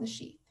form the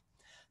sheath.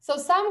 So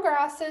some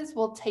grasses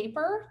will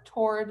taper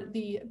toward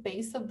the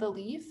base of the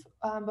leaf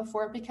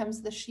before it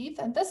becomes the sheath,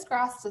 and this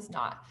grass does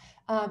not.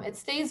 It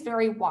stays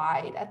very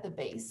wide at the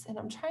base, and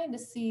I'm trying to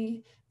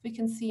see if we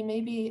can see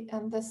maybe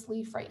in this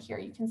leaf right here,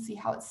 you can see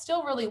how it's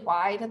still really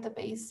wide at the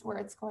base where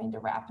it's going to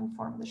wrap and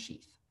form the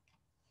sheath.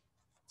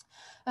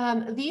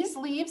 These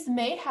leaves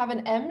may have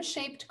an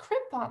M-shaped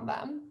crimp on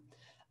them.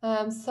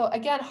 So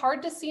again,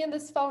 hard to see in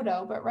this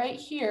photo, but right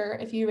here,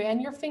 if you ran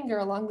your finger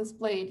along this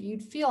blade,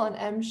 you'd feel an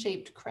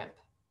M-shaped crimp.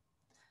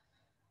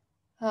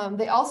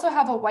 They also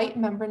have a white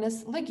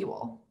membranous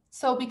ligule.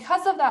 So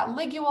because of that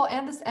ligule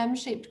and this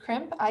M-shaped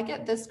crimp, I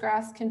get this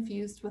grass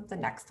confused with the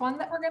next one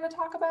that we're going to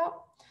talk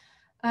about.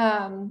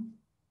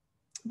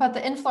 But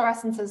the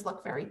inflorescences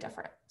look very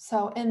different.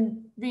 So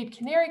in reed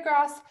canary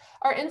grass,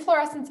 our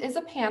inflorescence is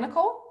a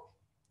panicle,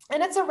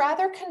 and it's a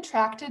rather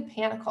contracted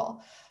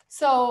panicle.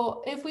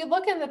 So if we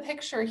look in the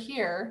picture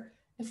here,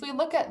 if we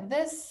look at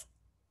this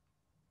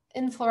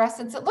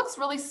inflorescence, it looks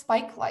really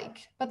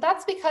spike-like, but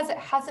that's because it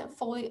hasn't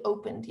fully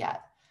opened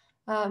yet.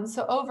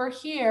 So over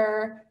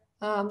here,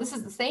 this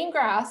is the same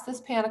grass.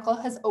 This panicle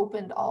has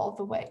opened all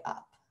the way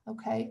up,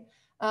 okay?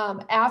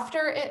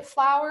 After it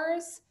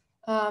flowers,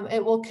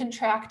 it will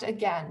contract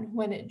again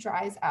when it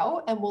dries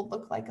out and will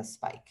look like a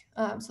spike.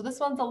 So this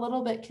one's a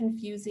little bit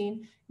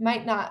confusing. You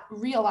might not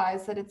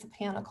realize that it's a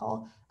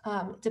panicle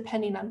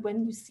depending on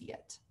when you see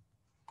it.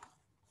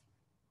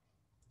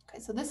 Okay,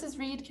 so this is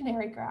reed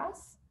canary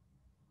grass.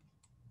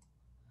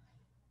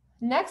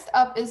 Next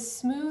up is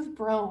smooth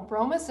brome,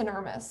 Bromus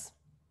inermis.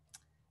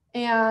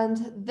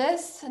 And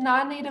this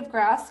non-native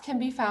grass can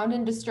be found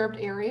in disturbed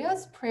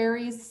areas,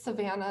 prairies,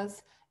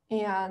 savannas,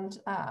 and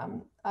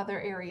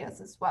other areas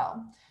as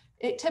well.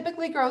 It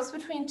typically grows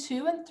between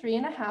 2 and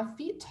 3.5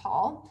 feet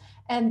tall.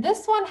 And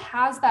this one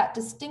has that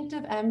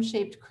distinctive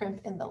M-shaped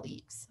crimp in the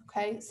leaves,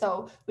 okay?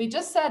 So we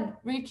just said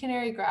reed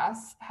canary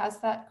grass has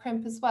that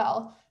crimp as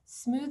well.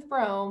 Smooth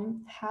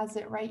brome has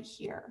it right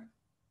here,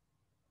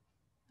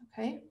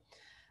 okay?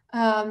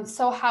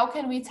 So how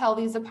can we tell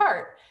these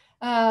apart?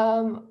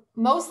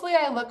 Mostly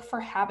I look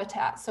for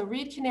habitat. So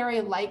reed canary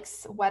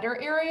likes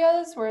wetter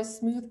areas, whereas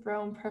smooth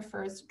brome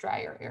prefers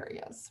drier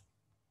areas.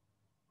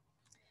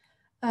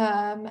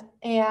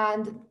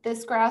 And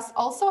this grass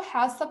also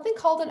has something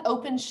called an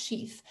open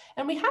sheath.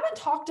 And we haven't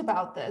talked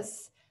about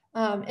this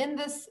in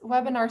this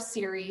webinar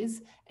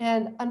series.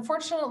 And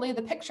unfortunately,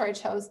 the picture I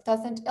chose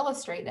doesn't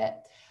illustrate it.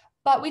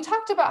 But we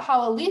talked about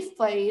how a leaf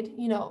blade,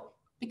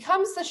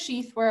 becomes the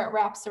sheath where it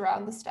wraps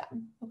around the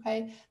stem,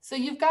 okay? So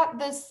you've got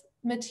this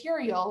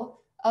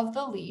material of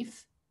the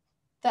leaf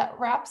that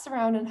wraps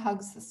around and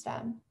hugs the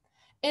stem.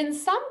 In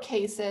some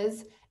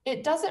cases,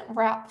 it doesn't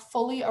wrap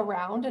fully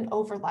around and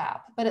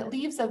overlap, but it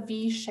leaves a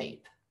V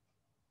shape,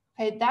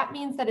 okay? That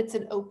means that it's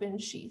an open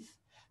sheath.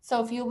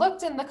 So if you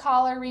looked in the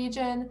collar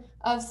region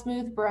of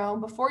smooth brome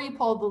before you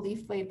pulled the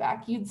leaf blade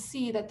back, you'd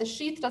see that the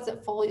sheath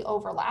doesn't fully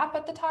overlap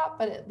at the top,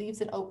 but it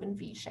leaves an open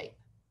V shape,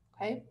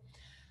 okay?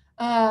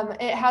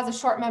 It has a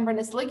short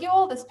membranous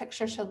ligule. This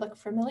picture should look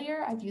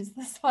familiar. I've used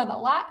this one a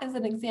lot as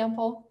an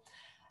example.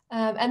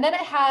 And then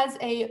it has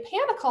a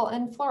panicle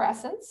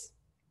inflorescence.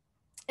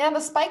 And the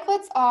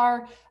spikelets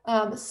are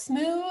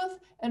smooth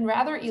and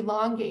rather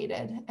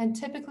elongated and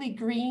typically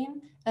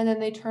green, and then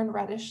they turn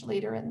reddish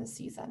later in the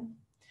season.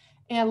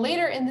 And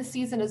later in the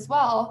season as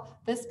well,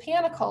 this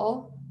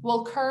panicle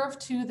will curve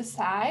to the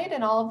side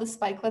and all of the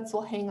spikelets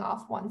will hang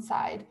off one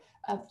side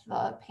of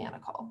the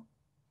panicle.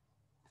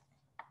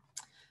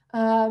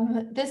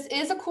 This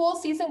is a cool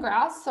season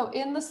grass. So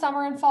in the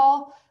summer and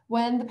fall,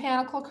 when the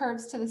panicle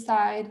curves to the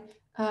side,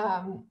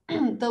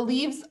 the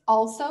leaves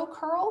also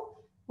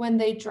curl when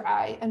they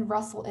dry and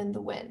rustle in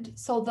the wind.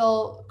 So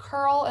they'll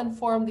curl and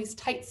form these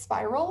tight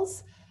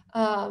spirals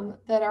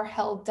that are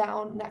held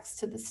down next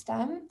to the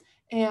stem.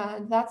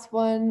 And that's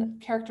one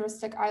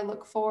characteristic I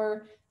look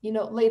for,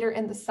 later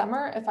in the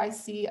summer. If I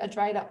see a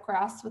dried up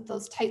grass with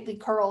those tightly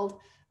curled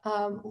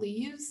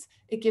leaves,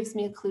 it gives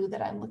me a clue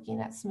that I'm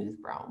looking at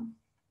smooth brome.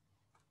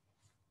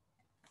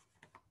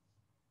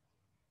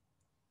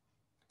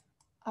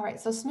 All right,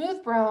 so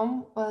smooth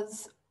brome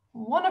was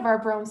one of our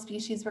brome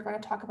species we're going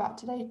to talk about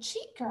today.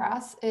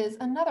 Cheatgrass is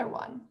another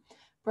one,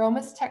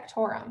 Bromus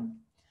tectorum.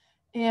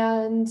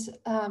 And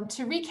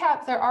to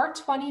recap, there are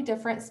 20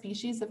 different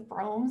species of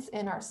bromes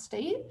in our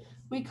state.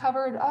 We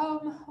covered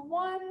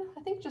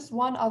just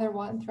one other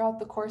one throughout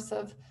the course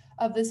of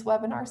this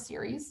webinar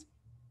series.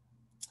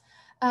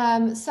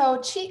 So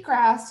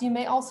cheatgrass, you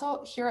may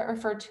also hear it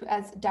referred to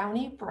as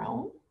downy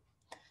brome.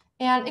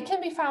 And it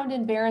can be found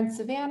in barren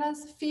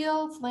savannas,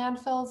 fields,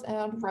 landfills,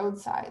 and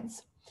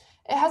roadsides.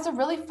 It has a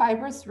really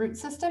fibrous root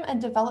system and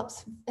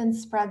develops and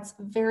spreads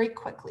very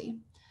quickly.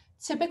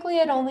 Typically,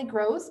 it only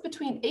grows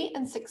between 8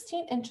 and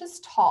 16 inches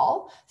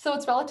tall, so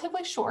it's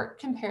relatively short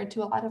compared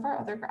to a lot of our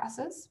other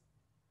grasses.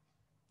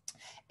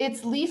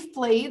 Its leaf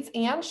blades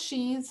and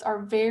sheaths are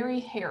very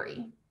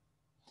hairy.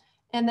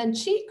 And then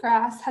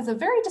cheatgrass has a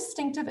very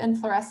distinctive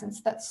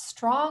inflorescence that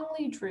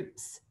strongly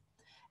droops.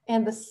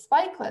 And the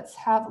spikelets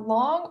have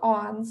long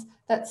awns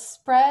that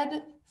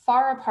spread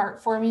far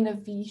apart, forming a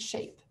V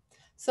shape.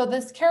 So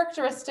this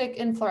characteristic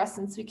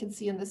inflorescence we can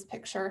see in this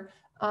picture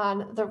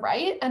on the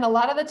right. And a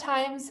lot of the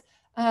times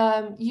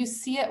you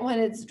see it when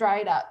it's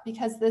dried up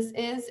because this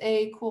is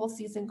a cool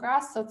season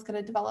grass. So it's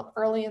going to develop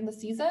early in the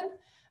season.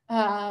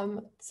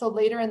 So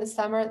later in the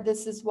summer,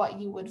 this is what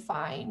you would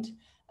find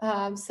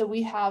So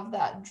we have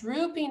that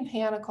drooping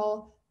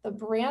panicle, the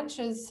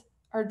branches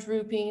are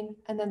drooping,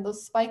 and then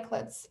those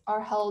spikelets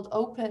are held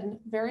open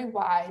very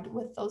wide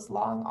with those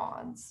long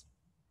awns.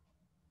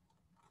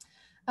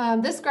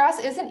 This grass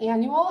isn't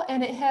annual,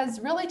 and it has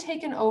really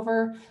taken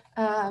over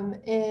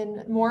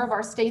in more of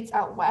our states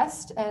out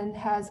west and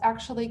has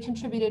actually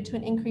contributed to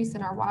an increase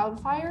in our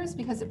wildfires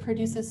because it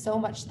produces so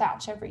much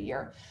thatch every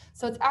year.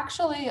 So it's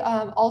actually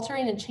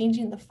altering and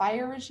changing the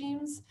fire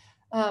regimes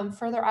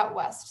further out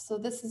west. So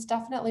this is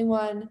definitely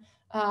one.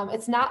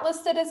 It's not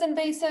listed as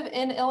invasive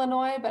in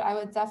Illinois, but I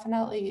would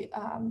definitely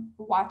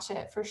watch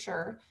it for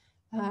sure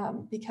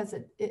because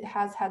it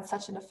has had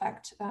such an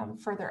effect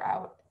further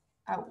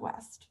out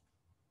west.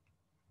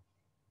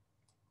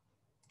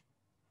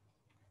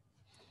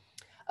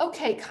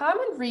 Okay,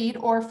 common reed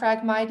or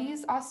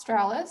Phragmites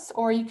australis,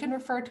 or you can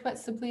refer to it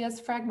simply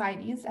as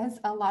Phragmites, as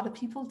a lot of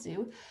people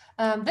do.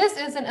 This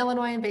is an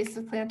Illinois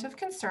invasive plant of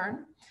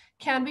concern.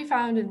 Can be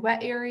found in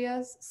wet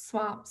areas,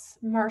 swamps,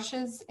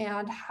 marshes,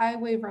 and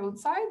highway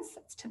roadsides.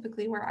 That's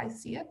typically where I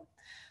see it.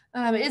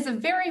 It is a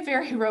very,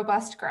 very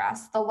robust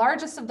grass, the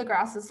largest of the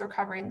grasses we're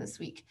covering this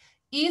week.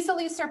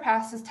 Easily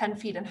surpasses 10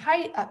 feet in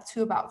height, up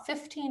to about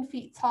 15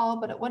 feet tall,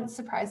 but it wouldn't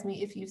surprise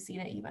me if you've seen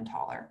it even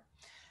taller.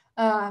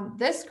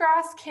 This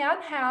grass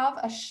can have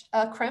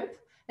a crimp,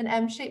 an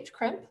M-shaped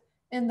crimp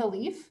in the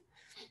leaf,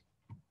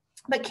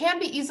 but can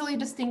be easily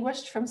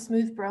distinguished from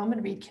smooth brome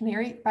and reed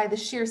canary by the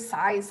sheer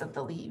size of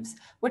the leaves,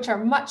 which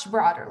are much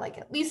broader, like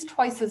at least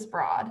twice as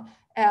broad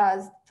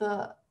as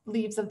the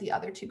leaves of the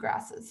other two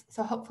grasses.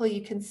 So hopefully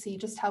you can see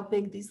just how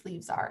big these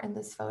leaves are in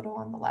this photo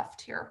on the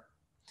left here.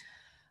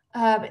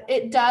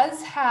 It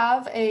does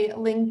have a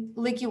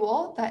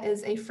ligule that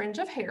is a fringe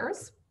of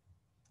hairs.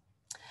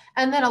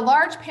 And then a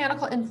large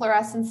panicle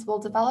inflorescence will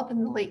develop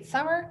in the late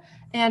summer.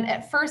 And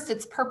at first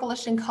it's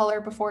purplish in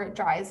color before it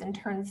dries and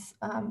turns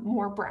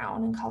more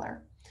brown in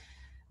color.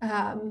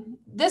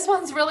 This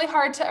one's really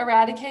hard to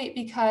eradicate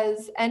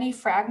because any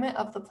fragment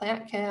of the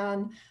plant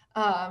can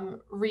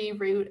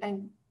reroot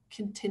and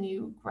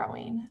continue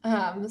growing.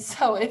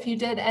 So if you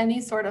did any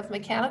sort of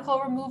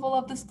mechanical removal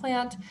of this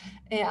plant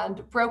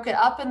and broke it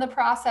up in the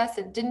process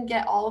and didn't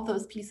get all of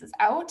those pieces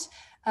out,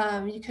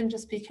 you can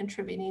just be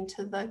contributing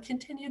to the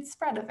continued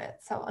spread of it.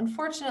 So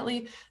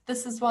unfortunately,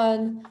 this is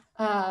one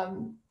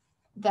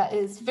that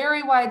is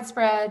very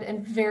widespread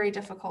and very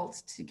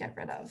difficult to get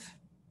rid of.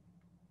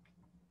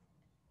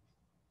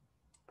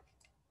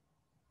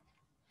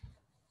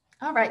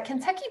 All right,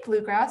 Kentucky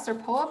bluegrass, or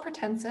Poa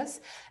pratensis,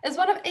 is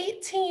one of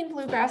 18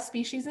 bluegrass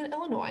species in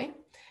Illinois.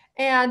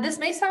 And this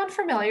may sound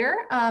familiar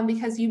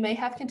because you may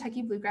have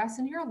Kentucky bluegrass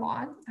in your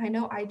lawn. I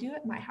know I do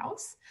at my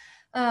house.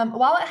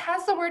 While it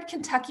has the word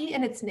Kentucky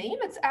in its name,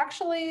 it's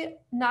actually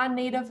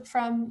non-native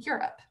from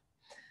Europe.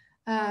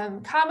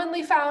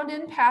 Commonly found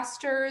in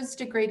pastures,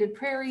 degraded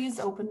prairies,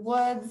 open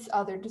woods,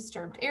 other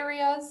disturbed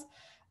areas.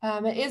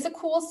 It is a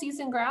cool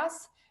season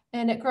grass,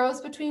 and it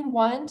grows between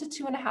 1 to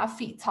 2.5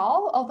 feet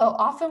tall, although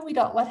often we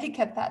don't let it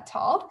get that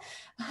tall.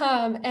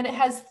 And it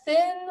has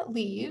thin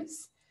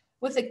leaves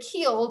with a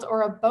keeled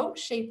or a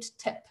boat-shaped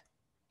tip.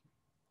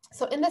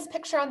 So in this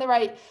picture on the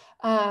right,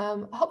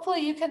 hopefully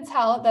you can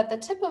tell that the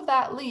tip of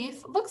that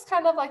leaf looks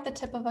kind of like the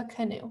tip of a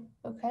canoe,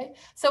 okay?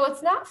 So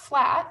it's not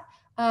flat,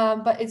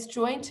 but it's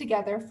joined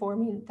together,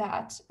 forming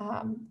that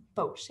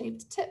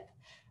boat-shaped tip.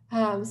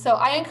 So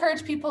I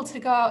encourage people to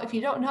go out, if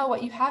you don't know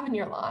what you have in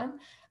your lawn,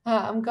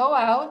 go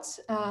out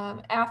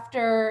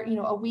after,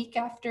 a week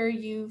after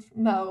you've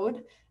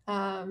mowed,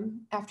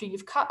 after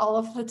you've cut all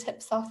of the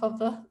tips off of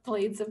the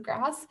blades of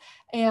grass,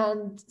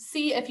 and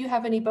see if you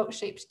have any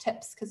boat-shaped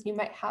tips, because you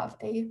might have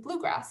a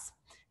bluegrass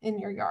in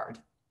your yard.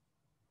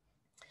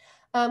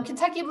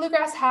 Kentucky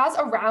bluegrass has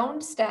a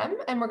round stem,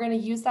 and we're going to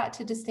use that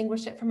to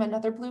distinguish it from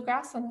another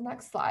bluegrass on the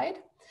next slide.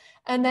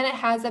 And then it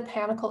has a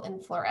panicle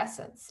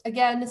inflorescence.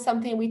 Again,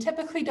 something we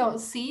typically don't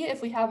see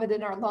if we have it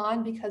in our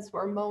lawn because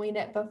we're mowing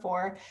it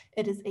before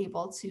it is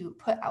able to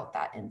put out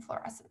that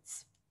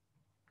inflorescence.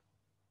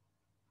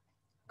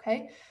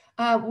 Okay,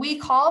 we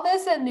call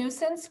this a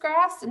nuisance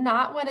grass,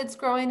 not when it's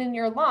growing in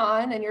your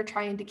lawn and you're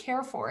trying to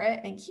care for it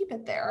and keep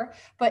it there,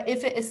 but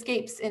if it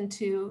escapes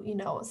into,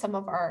 some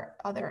of our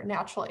other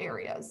natural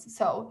areas.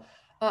 So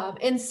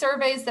in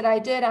surveys that I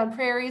did on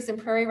prairies and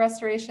prairie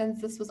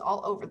restorations, this was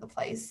all over the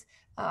place.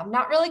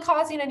 Not really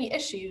causing any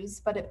issues,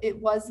 but it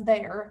was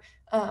there,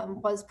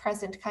 was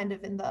present kind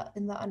of in the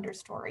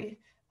understory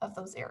of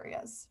those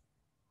areas.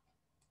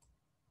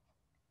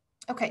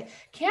 Okay,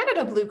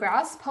 Canada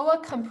bluegrass,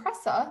 Poa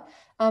compressa,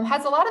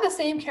 has a lot of the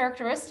same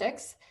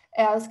characteristics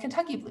as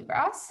Kentucky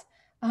bluegrass.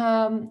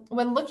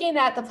 When looking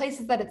at the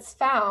places that it's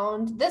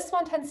found, this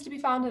one tends to be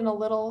found in a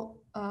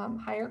little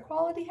higher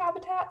quality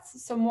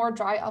habitats, so more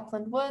dry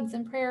upland woods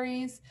and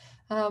prairies,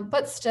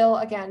 but still,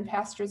 again,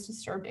 pastures,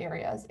 disturbed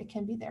areas, it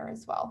can be there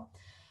as well.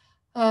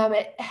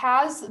 It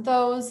has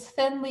those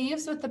thin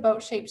leaves with the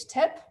boat-shaped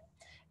tip.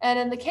 And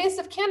in the case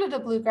of Canada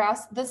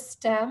bluegrass, the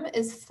stem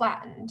is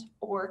flattened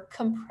or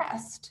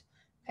compressed.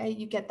 Okay,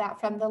 you get that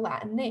from the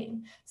Latin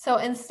name. So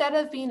instead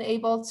of being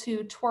able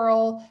to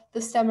twirl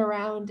the stem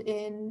around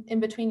in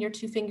between your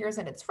two fingers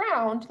and it's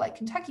round, like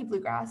Kentucky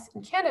bluegrass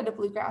and Canada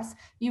bluegrass,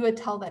 you would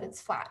tell that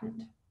it's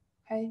flattened.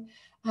 Okay,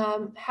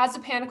 has a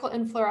panicle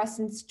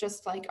inflorescence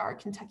just like our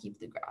Kentucky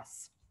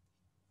bluegrass.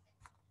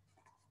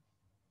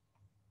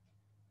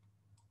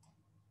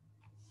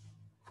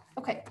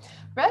 Okay,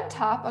 red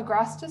top,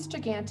 Agrostis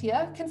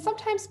gigantea, can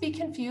sometimes be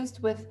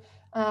confused with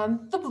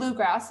the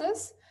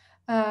bluegrasses.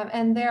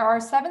 And there are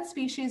 7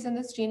 species in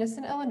this genus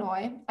in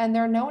Illinois, and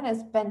they're known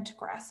as bent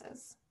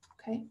grasses.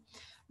 Okay,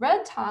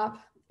 red top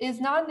is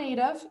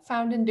non-native,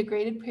 found in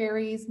degraded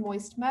prairies,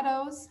 moist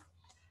meadows.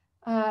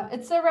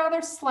 It's a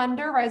rather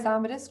slender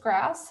rhizomatous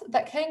grass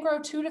that can grow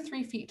 2 to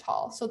 3 feet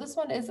tall. So this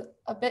one is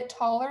a bit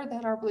taller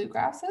than our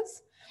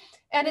bluegrasses,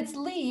 and its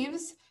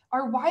leaves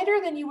are wider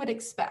than you would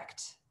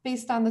expect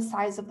based on the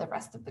size of the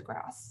rest of the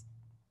grass.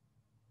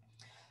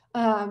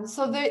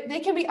 So they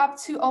can be up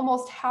to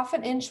almost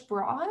 1/2 inch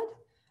broad,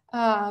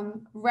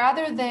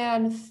 rather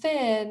than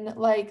thin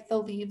like the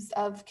leaves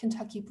of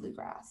Kentucky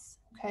bluegrass.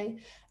 Okay,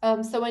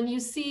 so when you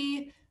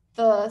see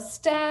the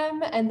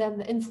stem and then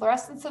the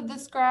inflorescence of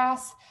this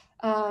grass,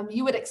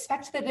 you would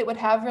expect that it would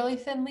have really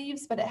thin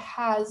leaves, but it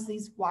has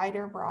these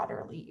wider,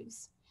 broader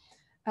leaves.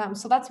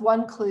 So that's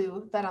one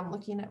clue that I'm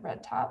looking at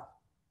red top.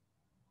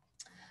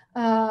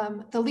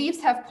 The leaves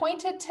have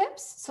pointed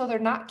tips, so they're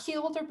not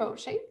keeled or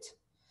boat-shaped.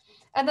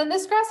 And then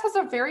this grass has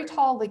a very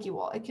tall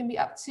ligule. It can be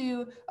up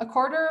to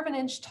 1/4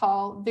 inch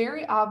tall,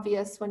 very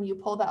obvious when you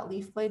pull that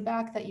leaf blade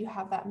back that you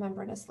have that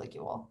membranous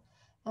ligule.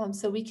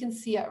 So we can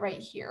see it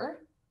right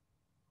here.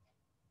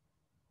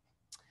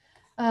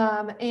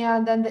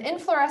 And then the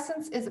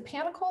inflorescence is a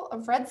panicle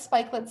of red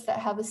spikelets that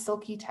have a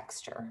silky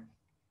texture.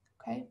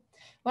 Okay.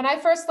 When I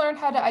first learned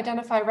how to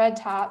identify red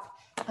top,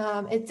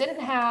 it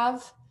didn't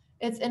have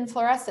its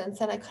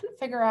inflorescence, and I couldn't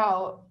figure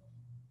out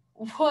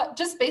what,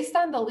 just based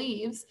on the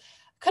leaves,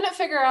 couldn't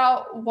figure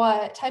out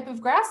what type of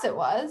grass it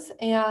was,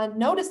 and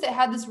noticed it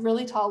had this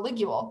really tall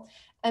ligule.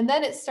 And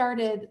then it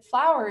started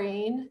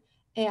flowering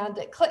and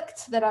it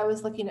clicked that I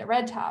was looking at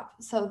red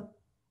top. So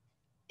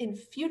in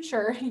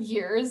future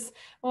years,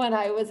 when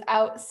I was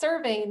out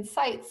surveying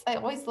sites, I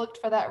always looked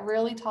for that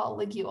really tall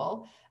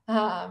ligule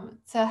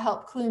to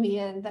help clue me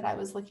in that I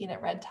was looking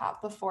at red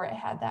top before it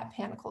had that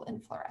panicle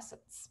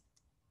inflorescence.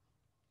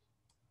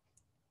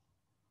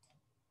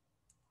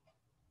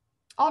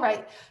 All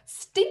right,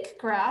 stink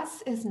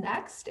grass is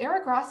next,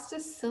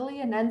 Eragrostis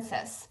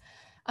cilianensis.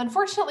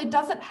 Unfortunately,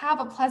 doesn't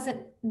have a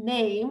pleasant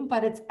name,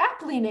 but it's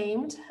aptly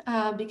named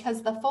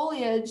because the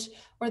foliage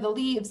or the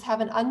leaves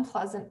have an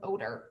unpleasant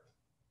odor.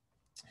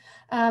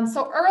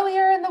 So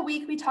earlier in the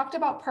week, we talked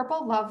about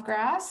purple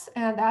lovegrass,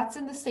 and that's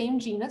in the same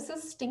genus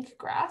as stink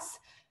grass.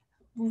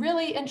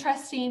 Really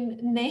interesting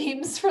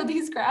names for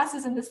these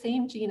grasses in the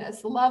same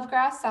genus.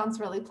 Lovegrass sounds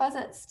really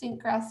pleasant.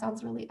 Stink grass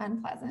sounds really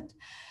unpleasant.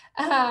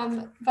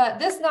 But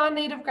this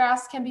non-native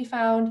grass can be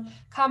found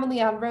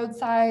commonly on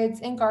roadsides,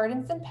 in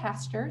gardens and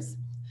pastures.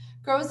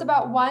 Grows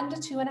about 1 to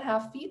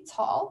 2.5 feet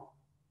tall.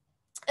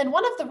 And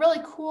one of the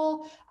really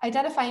cool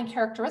identifying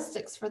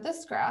characteristics for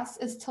this grass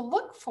is to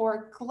look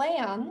for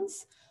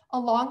glands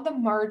along the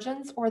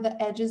margins or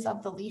the edges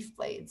of the leaf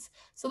blades.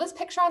 So this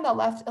picture on the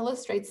left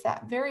illustrates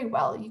that very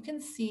well. You can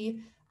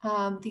see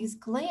these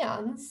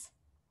glands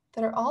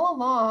that are all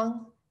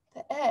along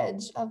the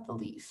edge of the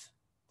leaf.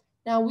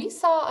 Now we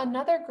saw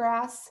another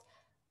grass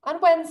on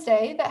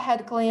Wednesday that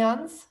had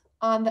glands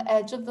on the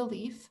edge of the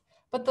leaf,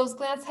 but those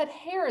glands had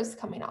hairs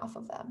coming off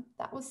of them.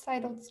 That was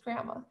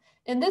Cytosgramma.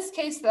 In this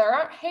case, there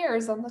aren't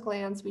hairs on the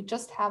glands. We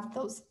just have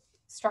those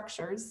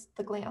structures,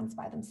 the glands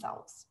by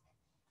themselves.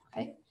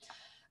 Okay.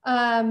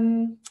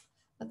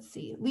 Let's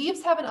see.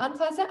 Leaves have an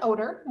unpleasant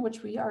odor,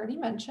 which we already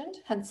mentioned,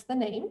 hence the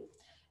name.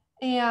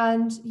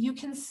 And you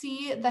can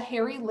see the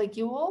hairy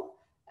ligule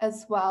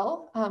as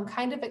well,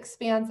 kind of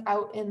expands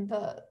out in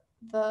the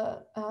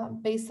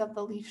base of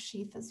the leaf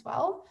sheath as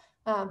well,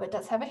 but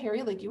does have a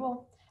hairy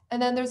ligule.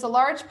 And then there's a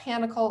large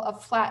panicle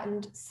of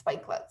flattened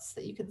spikelets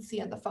that you can see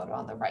in the photo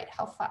on the right,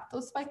 how flat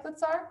those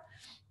spikelets are.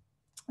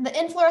 The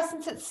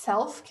inflorescence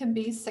itself can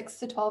be 6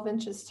 to 12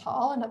 inches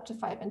tall and up to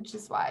 5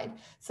 inches wide.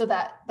 So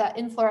that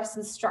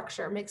inflorescence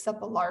structure makes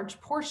up a large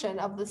portion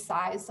of the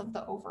size of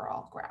the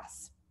overall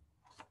grass.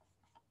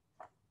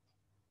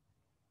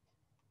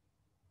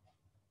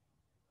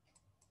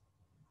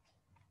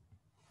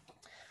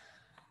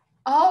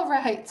 All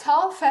right,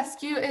 tall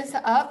fescue is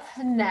up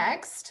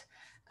next.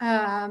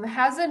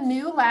 Has a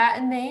new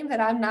Latin name that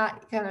I'm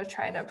not going to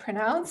try to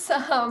pronounce,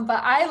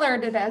 but I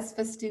learned it as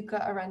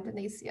Festuca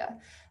arundinacea.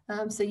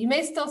 So you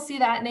may still see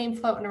that name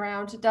floating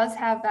around. It does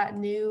have that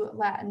new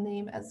Latin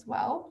name as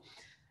well.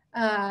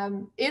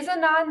 Is a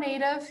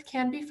non-native,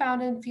 can be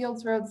found in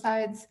fields,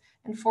 roadsides,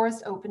 and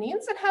forest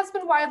openings, and has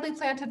been widely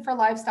planted for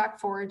livestock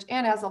forage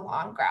and as a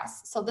lawn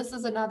grass. So this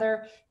is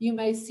another, you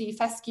may see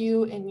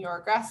fescue in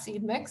your grass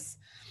seed mix.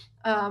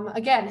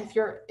 Again, if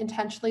you're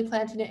intentionally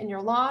planting it in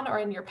your lawn or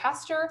in your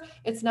pasture,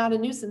 it's not a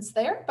nuisance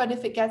there, but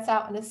if it gets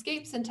out and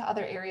escapes into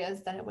other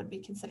areas, then it would be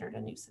considered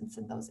a nuisance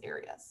in those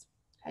areas.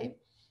 okay?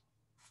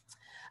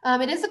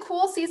 It is a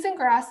cool season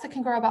grass that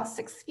can grow about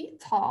 6 feet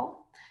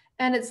tall,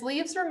 and its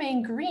leaves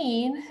remain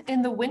green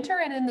in the winter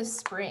and in the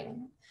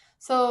spring.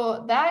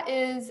 So that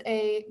is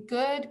a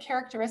good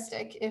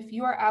characteristic. If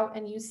you are out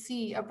and you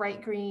see a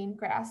bright green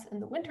grass in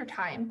the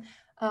wintertime,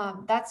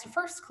 that's your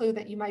first clue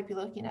that you might be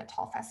looking at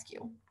tall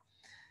fescue.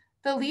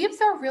 The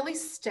leaves are really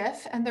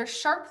stiff and they're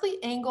sharply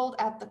angled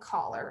at the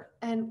collar.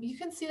 And you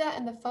can see that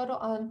in the photo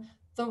on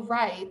the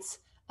right,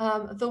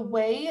 the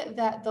way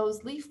that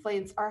those leaf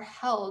blades are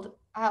held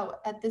out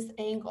at this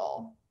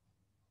angle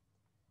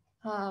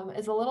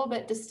is a little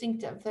bit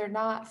distinctive. They're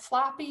not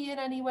floppy in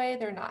any way.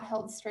 They're not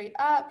held straight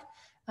up,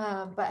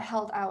 but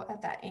held out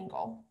at that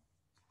angle.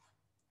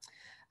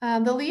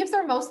 The leaves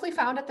are mostly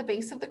found at the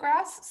base of the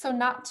grass, so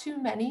not too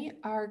many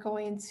are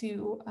going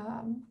to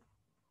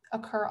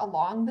occur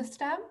along the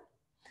stem.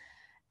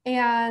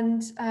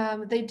 And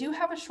they do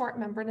have a short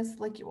membranous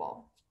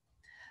ligule.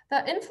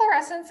 The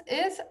inflorescence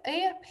is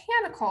a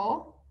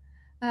panicle,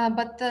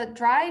 but the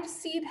dried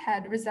seed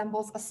head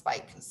resembles a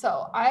spike.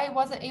 So I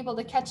wasn't able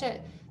to catch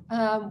it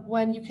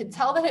when you could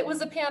tell that it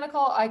was a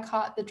panicle. I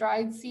caught the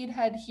dried seed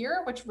head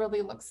here, which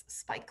really looks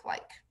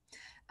spike-like.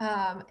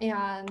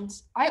 And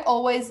I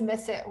always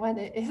miss it when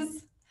it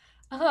is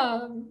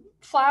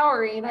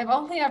flowering. I've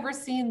only ever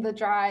seen the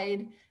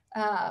dried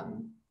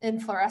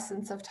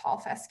inflorescence of tall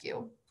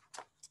fescue.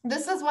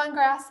 This is one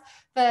grass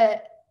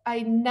that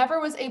I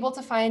never was able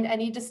to find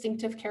any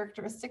distinctive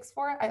characteristics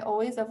for. I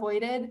always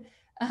avoided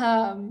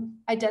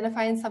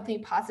identifying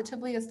something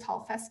positively as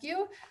tall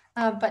fescue.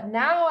 But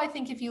now I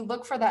think if you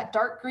look for that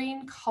dark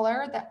green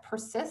color that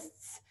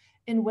persists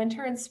in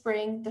winter and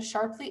spring, the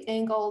sharply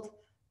angled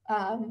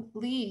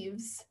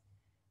leaves,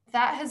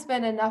 that has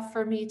been enough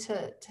for me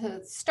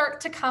to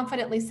start to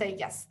confidently say,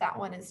 yes, that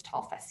one is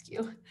tall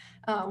fescue.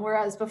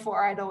 Whereas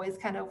before I'd always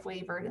kind of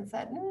wavered and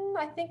said,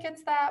 I think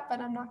it's that,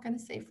 but I'm not going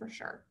to say for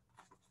sure.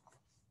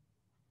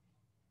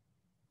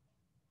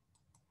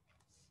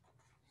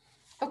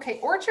 Okay,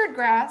 orchard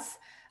grass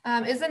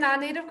is a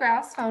non-native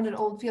grass found in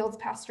old fields,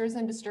 pastures,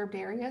 and disturbed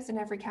areas in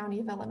every county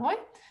of Illinois.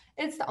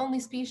 It's the only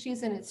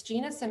species in its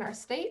genus in our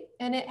state,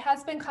 and it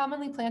has been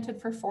commonly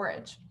planted for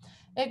forage.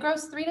 It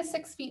grows 3 to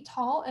 6 feet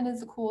tall and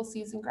is a cool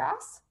season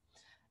grass.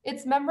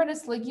 Its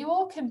membranous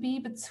ligule can be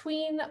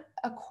between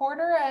a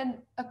quarter and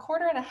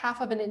a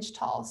half of an inch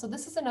tall. So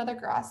this is another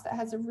grass that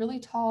has a really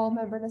tall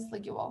membranous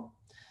ligule.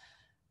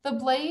 The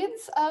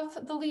blades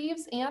of the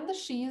leaves and the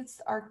sheaths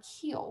are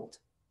keeled.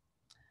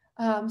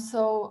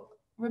 So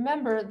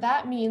remember,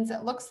 that means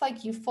it looks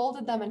like you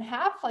folded them in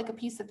half like a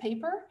piece of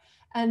paper,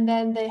 and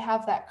then they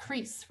have that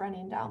crease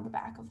running down the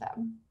back of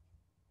them.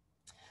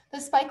 The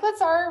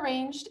spikelets are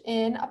arranged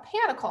in a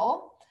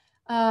panicle,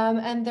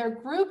 and they're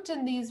grouped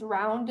in these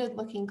rounded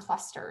looking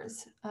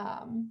clusters.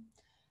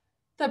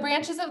 The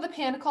branches of the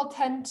panicle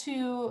tend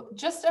to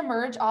just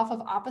emerge off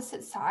of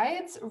opposite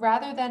sides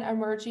rather than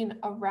emerging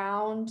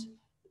around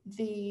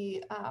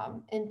the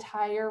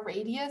entire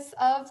radius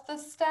of the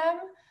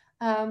stem,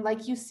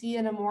 like you see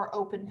in a more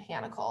open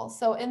panicle.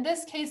 So in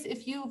this case,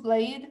 if you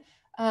laid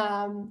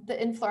the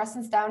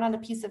inflorescence down on a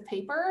piece of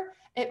paper,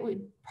 it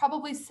would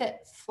probably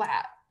sit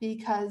flat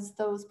because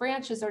those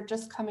branches are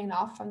just coming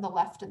off from the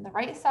left and the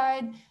right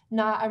side,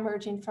 not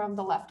emerging from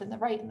the left and the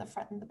right and the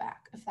front and the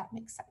back, if that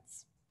makes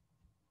sense.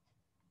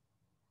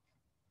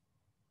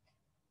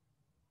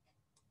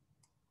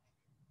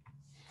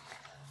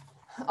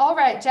 All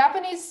right,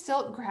 Japanese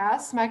stilt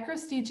grass,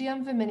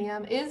 Microstegium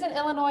vimineum, is an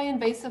Illinois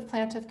invasive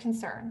plant of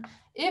concern.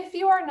 If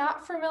you are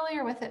not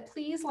familiar with it,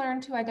 please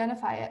learn to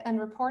identify it and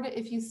report it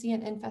if you see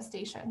an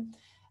infestation.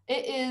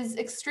 It is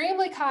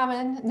extremely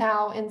common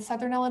now in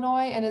Southern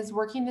Illinois and is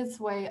working its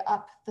way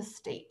up the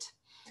state.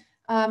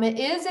 It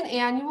is an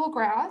annual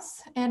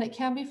grass and it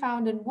can be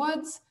found in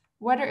woods,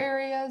 wetter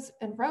areas,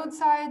 and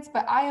roadsides,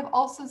 but I have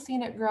also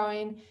seen it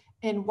growing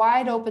in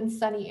wide open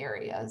sunny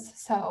areas.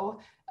 So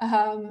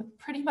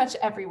pretty much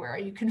everywhere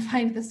you can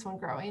find this one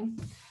growing.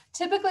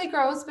 Typically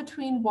grows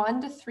between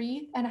 1 to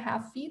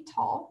 3.5 feet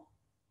tall.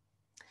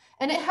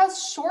 And it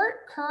has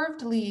short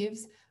curved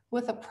leaves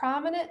with a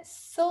prominent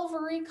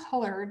silvery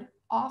colored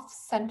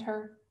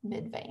off-center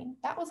midvein.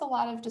 That was a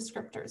lot of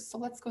descriptors, so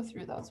let's go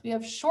through those. We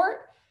have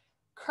short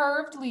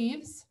curved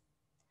leaves,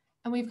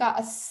 and we've got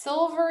a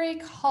silvery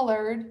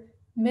colored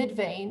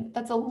midvein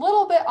that's a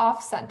little bit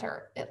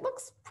off-center. It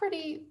looks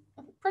pretty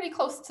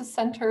close to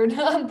centered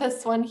on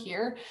this one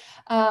here.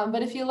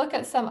 But if you look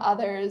at some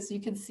others,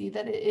 you can see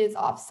that it is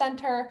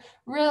off-center,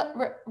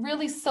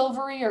 really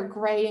silvery or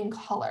gray in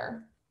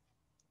color.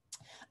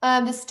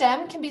 The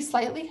stem can be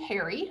slightly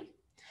hairy.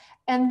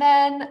 And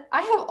then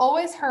I have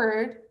always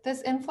heard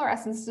this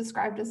inflorescence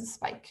described as a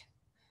spike.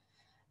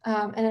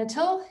 And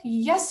until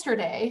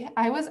yesterday,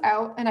 I was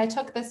out and I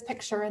took this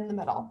picture in the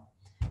middle.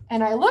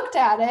 And I looked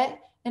at it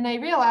and I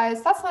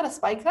realized that's not a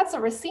spike, that's a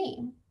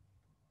raceme.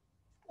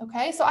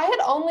 Okay, so I had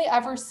only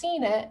ever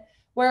seen it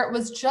where it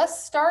was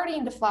just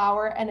starting to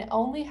flower and it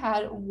only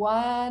had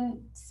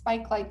one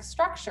spike-like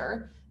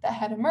structure that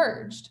had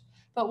emerged.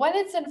 But when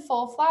it's in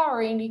full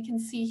flowering, you can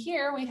see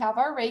here we have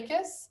our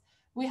rachis,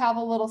 we have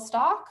a little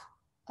stalk,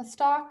 a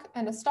stalk,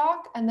 and a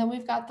stalk, and then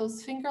we've got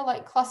those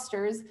finger-like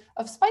clusters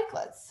of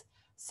spikelets.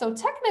 So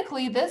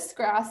technically this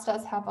grass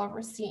does have a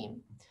raceme.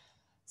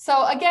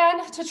 So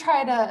again, to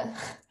try to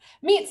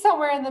meet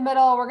somewhere in the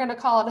middle, we're going to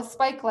call it a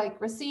spike-like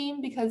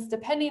raceme, because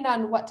depending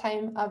on what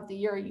time of the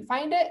year you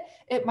find it,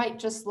 it might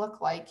just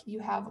look like you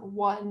have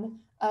one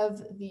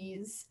of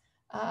these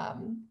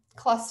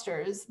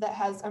clusters that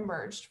has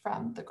emerged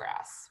from the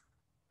grass.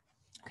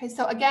 Okay,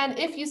 so again,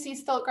 if you see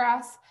stilt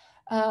grass,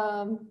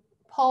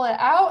 pull it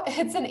out.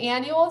 It's an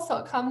annual, so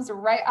it comes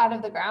right out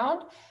of the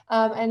ground.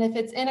 And if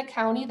it's in a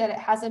county that it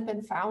hasn't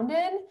been found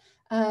in,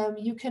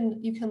 you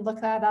can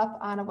look that up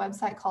on a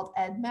website called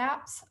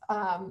EdMaps.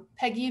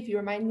 Peggy, if you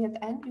remind me at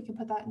the end, you can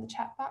put that in the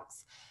chat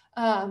box.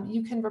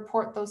 You can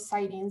report those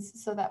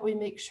sightings so that we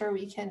make sure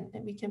we can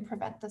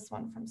prevent this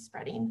one from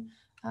spreading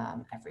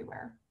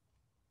everywhere.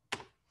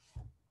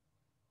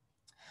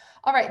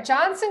 All right,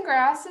 Johnson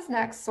grass is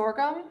next,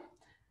 sorghum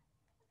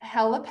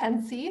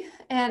helepensi,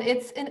 and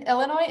it's an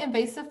Illinois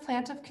invasive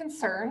plant of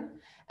concern,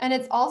 and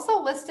it's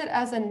also listed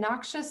as a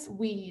noxious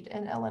weed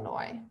in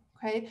Illinois.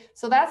 Okay,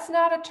 so that's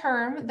not a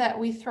term that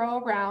we throw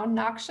around.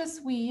 Noxious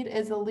weed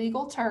is a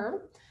legal term,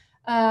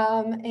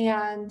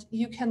 and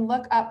you can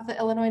look up the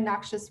Illinois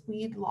noxious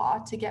weed law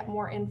to get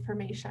more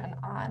information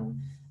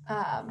on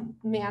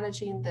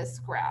managing this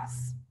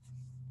grass.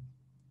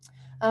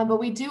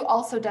 But we do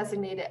also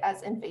designate it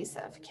as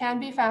invasive. Can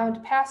be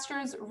found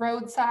pastures,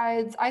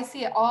 roadsides. I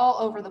see it all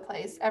over the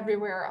place,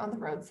 everywhere on the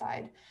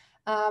roadside.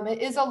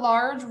 It is a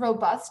large,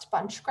 robust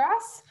bunch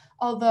grass,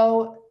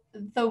 although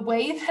the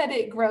way that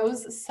it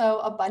grows so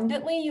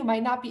abundantly, you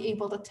might not be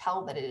able to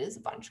tell that it is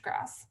a bunch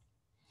grass.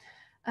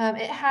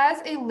 It has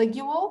a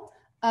ligule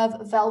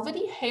of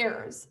velvety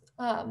hairs.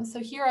 So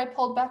here I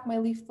pulled back my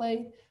leaf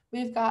blade.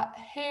 We've got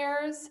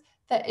hairs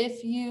that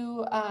if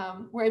you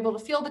were able to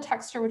feel the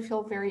texture would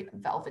feel very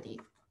velvety.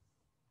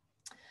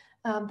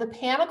 The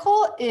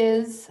panicle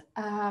is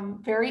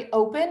very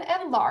open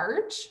and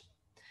large,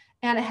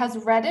 and it has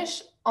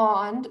reddish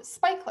awned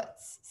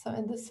spikelets. So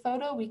in this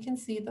photo, we can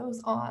see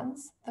those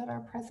awns that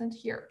are present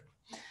here.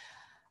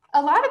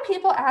 A lot of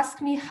people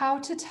ask me how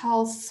to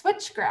tell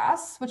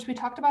switchgrass, which we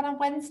talked about on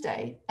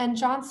Wednesday, and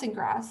Johnson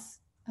grass,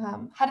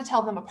 how to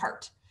tell them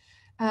apart.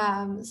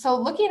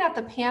 So looking at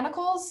the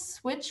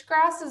panicles,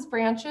 switchgrass's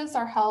branches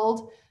are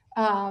held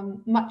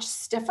much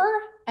stiffer,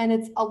 and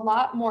it's a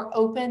lot more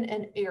open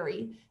and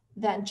airy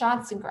than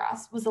Johnson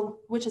grass,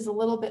 which is a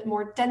little bit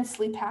more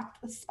densely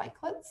packed with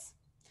spikelets.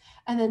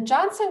 And then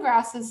Johnson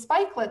grass's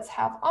spikelets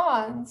have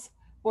awns,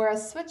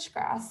 whereas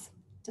switchgrass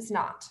does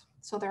not.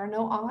 So there are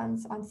no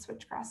awns on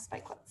switchgrass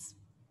spikelets.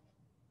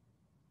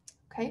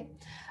 Okay.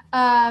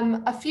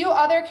 A few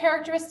other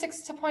characteristics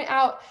to point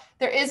out.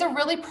 There is a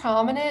really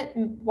prominent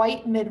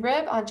white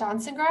midrib on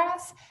Johnson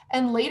grass,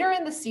 and later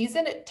in the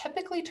season, it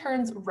typically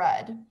turns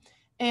red.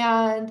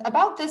 And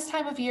about this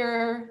time of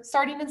year,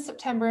 starting in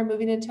September and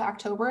moving into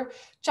October,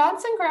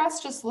 Johnson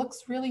grass just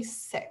looks really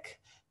sick.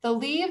 The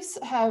leaves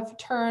have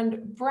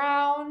turned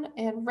brown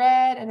and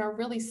red and are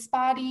really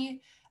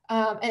spotty.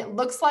 It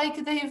looks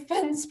like they've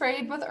been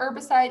sprayed with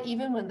herbicide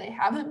even when they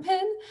haven't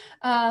been,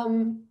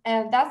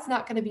 and that's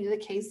not going to be the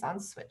case on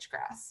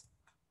switchgrass.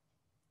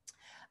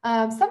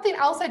 Something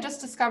else I just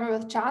discovered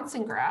with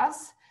Johnson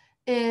grass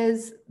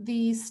is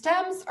the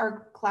stems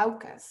are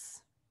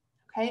glaucous,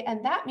 okay?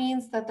 And that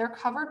means that they're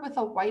covered with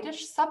a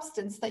whitish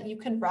substance that you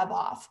can rub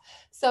off.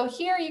 So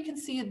here you can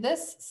see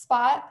this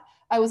spot.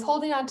 I was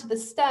holding onto the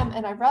stem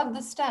and I rubbed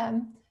the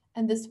stem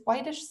and this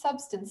whitish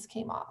substance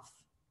came off.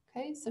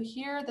 Okay, so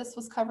here this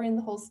was covering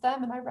the whole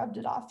stem and I rubbed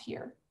it off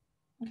here.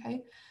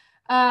 Okay,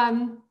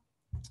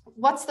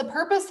 what's the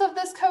purpose of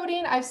this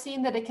coating? I've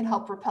seen that it can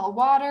help repel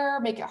water,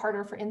 make it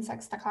harder for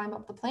insects to climb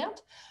up the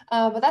plant.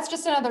 But that's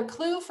just another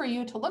clue for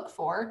you to look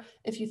for.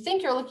 If you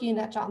think you're looking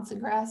at Johnson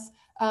grass,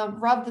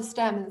 rub the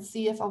stem and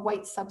see if a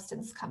white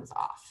substance comes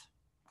off.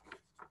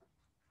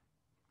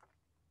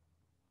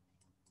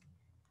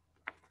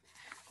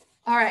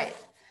 All right,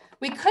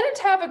 we couldn't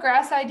have a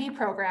grass ID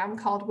program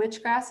called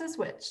Which Grass is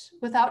Which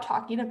without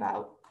talking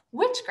about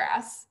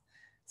witchgrass.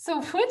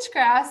 So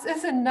witchgrass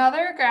is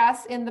another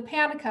grass in the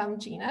panicum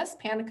genus,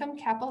 Panicum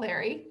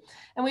capillary,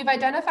 and we've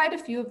identified a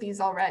few of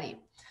these already.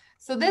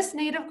 So this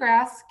native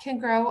grass can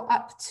grow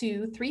up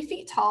to 3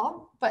 feet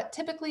tall, but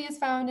typically is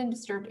found in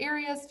disturbed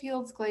areas,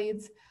 fields,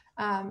 glades,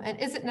 and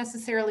isn't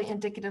necessarily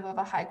indicative of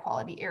a high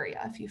quality area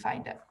if you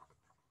find it.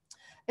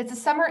 It's a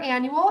summer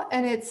annual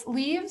and its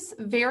leaves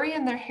vary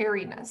in their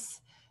hairiness.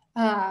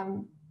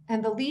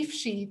 And the leaf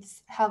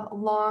sheaths have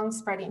long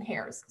spreading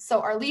hairs.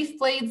 So our leaf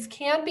blades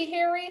can be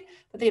hairy,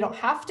 but they don't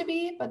have to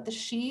be, but the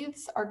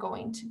sheaths are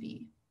going to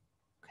be,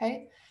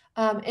 okay?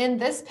 In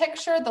this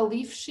picture, the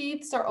leaf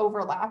sheaths are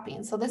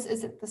overlapping. So this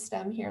isn't the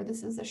stem here,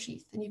 this is a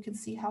sheath, and you can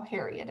see how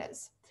hairy it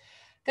is.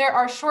 There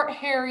are short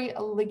hairy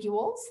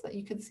ligules that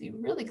you can see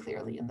really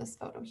clearly in this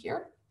photo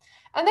here.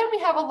 And then we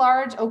have a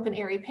large open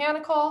airy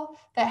panicle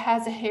that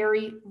has a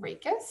hairy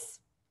rachis,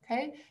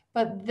 okay?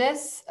 But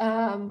this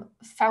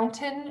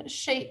fountain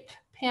shape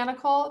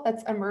panicle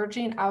that's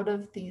emerging out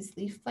of these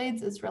leaf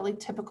blades is really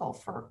typical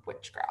for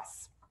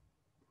witchgrass.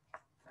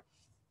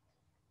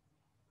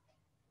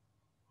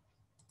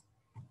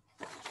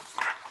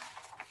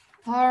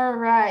 All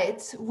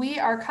right, we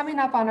are coming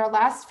up on our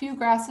last few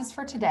grasses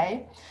for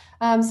today.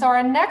 So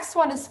our next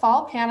one is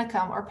fall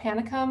panicum, or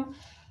Panicum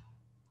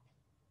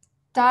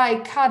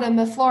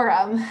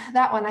dicotomiflorum.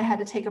 That one I had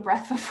to take a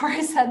breath before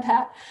I said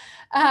that.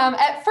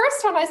 At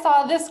first, when I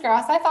saw this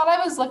grass, I thought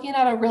I was looking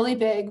at a really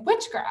big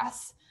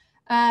witchgrass.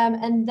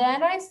 And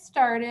then I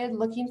started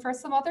looking for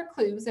some other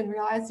clues and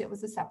realized it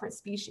was a separate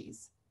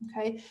species.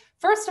 Okay.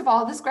 First of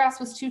all, this grass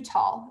was too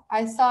tall.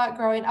 I saw it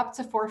growing up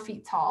to 4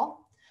 feet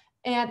tall,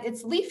 and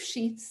its leaf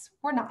sheaths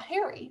were not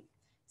hairy.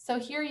 So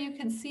here you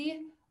can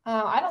see,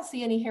 I don't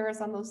see any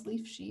hairs on those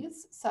leaf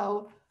sheaths.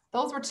 So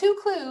those were 2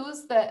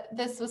 clues that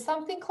this was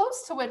something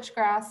close to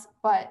witchgrass,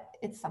 but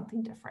it's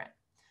something different.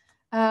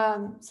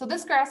 So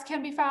this grass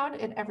can be found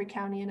in every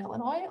county in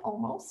Illinois,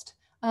 almost,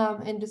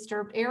 in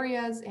disturbed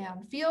areas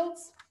and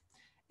fields.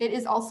 It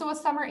is also a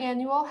summer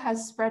annual,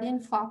 has spreading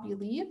floppy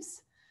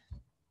leaves.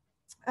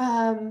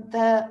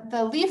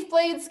 The leaf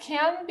blades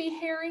can be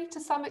hairy to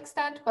some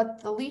extent,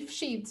 but the leaf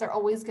sheaths are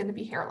always going to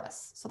be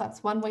hairless. So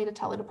that's one way to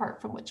tell it apart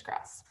from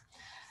witchgrass.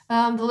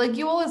 The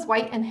ligule is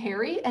white and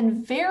hairy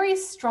and very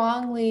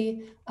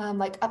strongly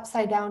like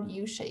upside down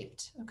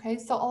U-shaped. Okay,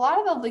 so a lot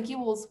of the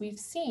ligules we've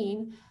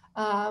seen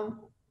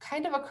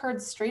kind of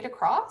occurred straight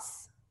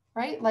across,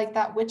 right? Like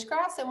that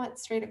witchgrass, it went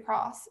straight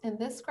across. In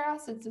this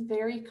grass, it's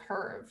very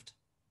curved.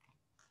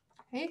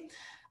 Okay,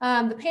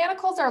 the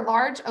panicles are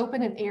large,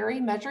 open, and airy,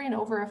 measuring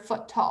over 1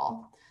 foot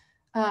tall.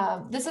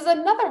 This is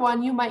another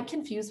one you might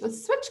confuse with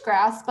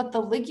switchgrass, but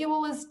the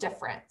ligule is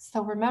different.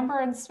 So remember,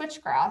 in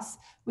switchgrass,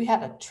 we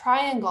had a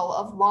triangle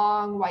of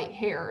long white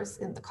hairs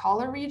in the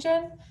collar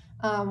region,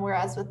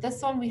 whereas with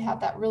this one, we have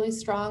that really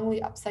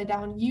strongly upside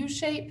down U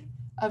shape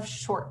of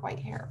short white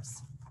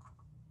hairs.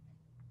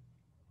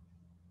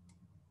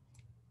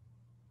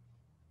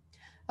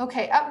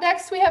 Okay, up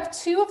next, we have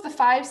 2 of the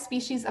 5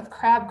 species of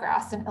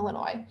crabgrass in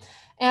Illinois.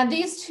 And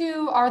these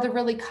 2 are the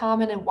really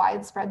common and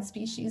widespread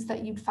species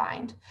that you'd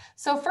find.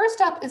 So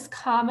first up is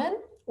common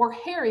or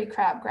hairy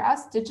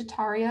crabgrass,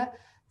 Digitaria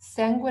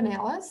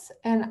sanguinalis.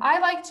 And I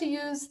like to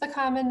use the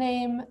common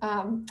name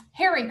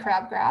hairy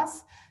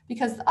crabgrass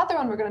because the other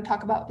one we're going to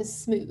talk about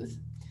is smooth.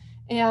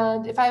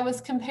 And if I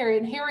was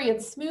comparing hairy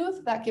and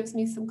smooth, that gives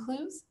me some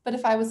clues. But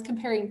if I was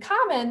comparing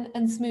common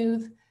and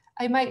smooth,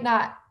 I might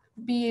not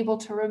be able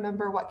to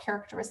remember what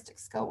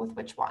characteristics go with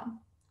which one.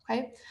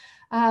 Okay.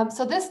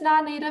 So this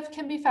non-native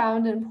can be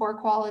found in poor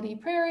quality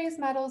prairies,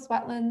 meadows,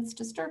 wetlands,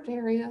 disturbed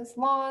areas,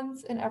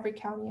 lawns in every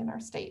county in our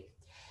state.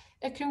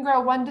 It can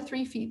grow 1 to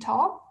 3 feet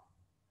tall,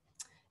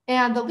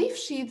 and the leaf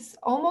sheaths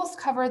almost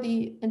cover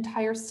the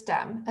entire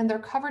stem, and they're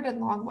covered in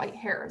long white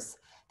hairs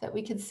that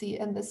we can see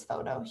in this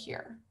photo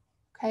here.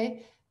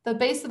 Okay, the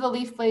base of the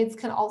leaf blades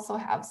can also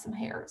have some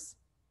hairs.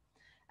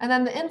 And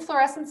then the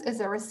inflorescence is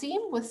a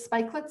raceme with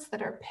spikelets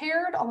that are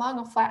paired along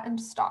a flattened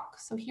stalk.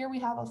 So here we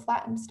have a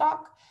flattened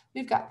stalk.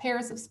 We've got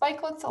pairs of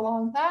spikelets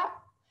along that,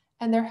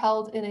 and they're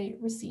held in a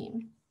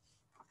raceme.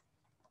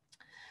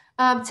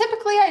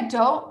 Typically, I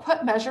don't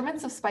put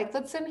measurements of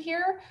spikelets in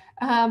here,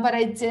 but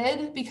I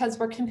did because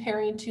we're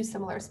comparing 2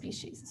 similar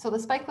species. So the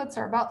spikelets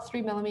are about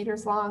 3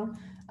 millimeters long.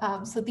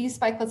 So these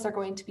spikelets are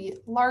going to be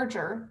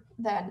larger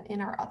than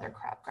in our other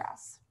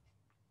crabgrass.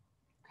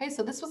 Okay,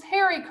 so this was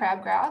hairy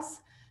crabgrass.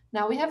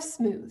 Now we have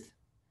smooth.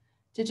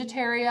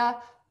 Digitaria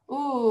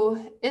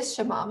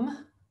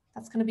ishamum.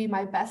 That's going to be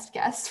my best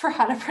guess for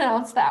how to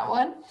pronounce that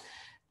one.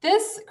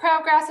 This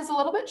crabgrass is a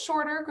little bit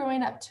shorter,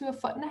 growing up to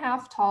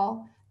 1.5 feet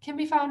tall, can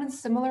be found in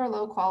similar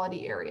low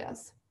quality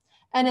areas.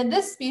 And in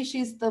this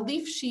species, the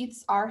leaf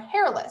sheaths are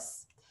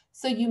hairless.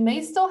 So you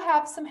may still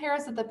have some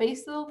hairs at the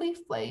base of the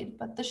leaf blade,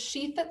 but the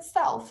sheath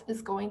itself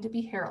is going to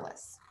be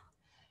hairless.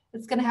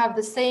 It's going to have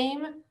the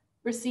same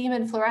raceme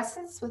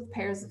inflorescence with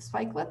pairs of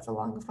spikelets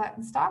along the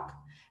flattened stalk.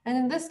 And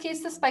in this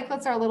case, the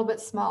spikelets are a little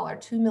bit smaller,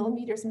 2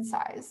 millimeters in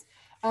size.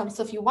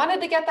 So if you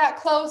wanted to get that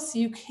close,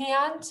 you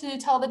can to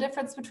tell the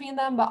difference between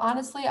them. But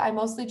honestly, I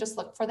mostly just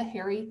look for the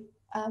hairy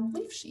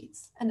leaf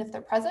sheaths. And if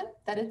they're present,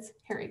 then it's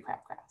hairy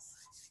crabgrass.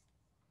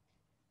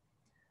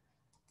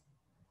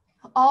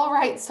 All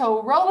right,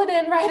 so roll it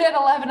in right at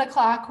 11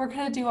 o'clock. We're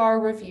going to do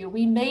our review.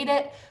 We made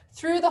it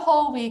through the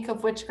whole week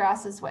of which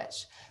grass is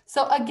which.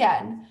 So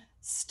again,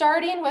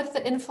 starting with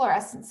the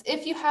inflorescence.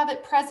 If you have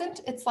it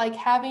present, it's like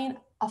having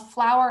a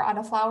flower on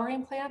a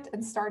flowering plant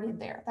and starting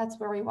there. That's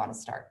where we want to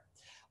start.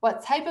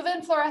 What type of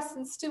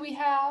inflorescence do we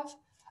have?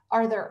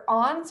 Are there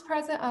awns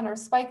present on our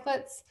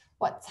spikelets?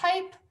 What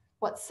type?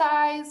 What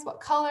size?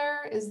 What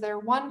color? Is there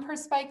 1 per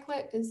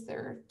spikelet? Is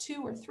there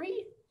 2 or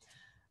 3?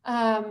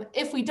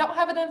 If we don't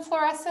have an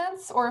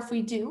inflorescence, or if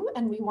we do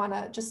and we want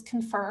to just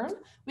confirm,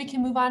 we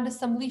can move on to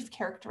some leaf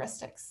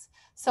characteristics.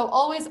 So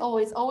always,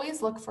 always,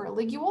 always look for a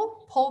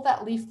ligule, pull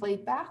that leaf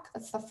blade back.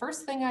 That's the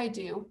first thing I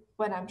do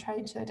when I'm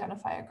trying to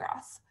identify a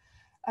grass.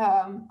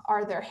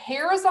 Are there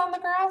hairs on the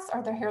grass?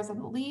 Are there hairs on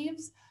the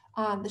leaves,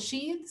 on the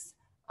sheaths,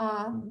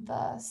 on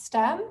the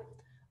stem?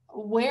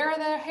 where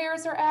the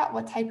hairs are at,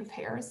 what type of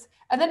hairs,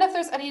 and then if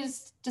there's any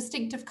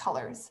distinctive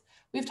colors.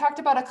 We've talked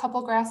about a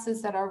couple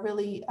grasses that are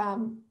really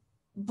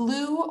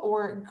blue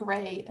or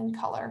gray in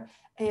color,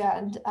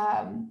 and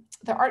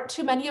there aren't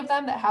too many of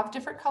them that have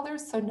different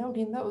colors, so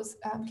noting those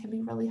can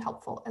be really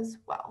helpful as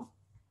well.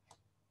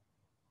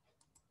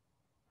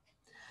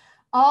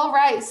 All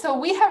right, so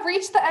we have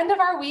reached the end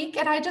of our week,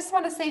 and I just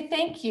want to say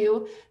thank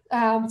you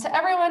to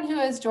everyone who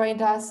has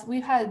joined us.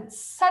 We've had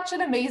such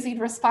an amazing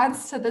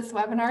response to this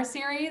webinar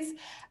series.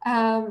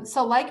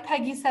 So like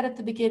Peggy said at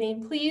the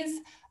beginning, please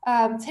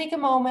take a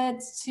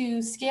moment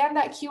to scan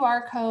that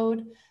QR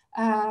code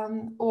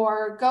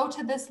or go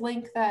to this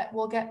link that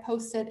will get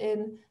posted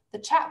in the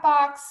chat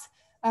box,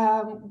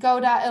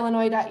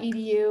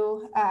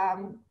 go.illinois.edu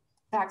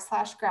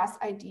 /grass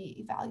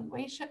ID eval,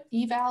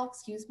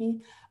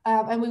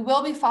 and we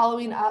will be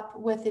following up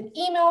with an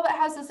email that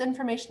has this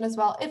information as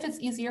well. If it's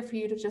easier for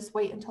you to just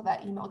wait until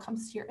that email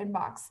comes to your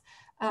inbox,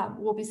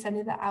 we'll be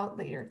sending that out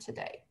later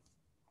today.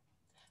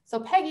 So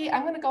Peggy,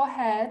 I'm going to go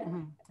ahead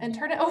and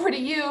turn it over to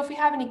you if we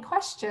have any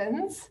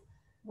questions.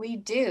 We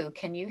do.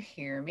 Can you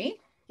hear me?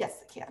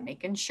 Yes, I can.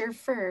 Making sure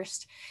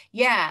first.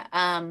 Yeah.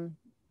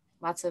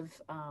 Lots of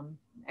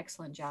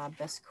excellent job,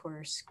 best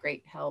course,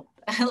 great help,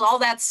 all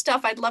that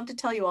stuff. I'd love to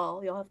tell you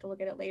all. You'll have to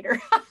look at it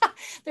later.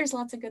 There's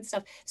lots of good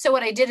stuff. So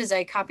what I did is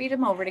I copied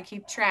them over to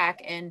keep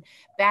track, and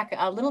back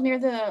a little near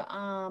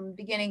the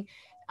beginning,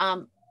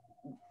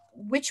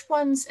 which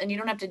ones, and you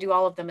don't have to do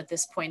all of them at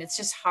this point. It's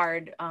just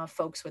hard,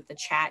 folks, with the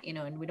chat, you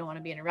know, and we don't want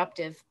to be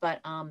interruptive, but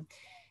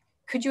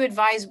could you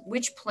advise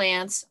which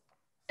plants,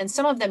 and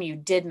some of them you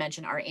did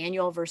mention, are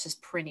annual versus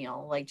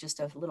perennial, like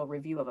just a little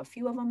review of a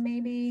few of them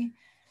maybe?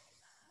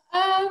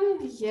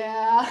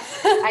 Yeah.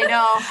 I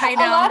know. A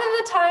lot of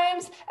the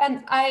times,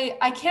 and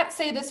I can't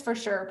say this for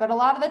sure, but a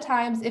lot of the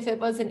times if it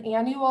was an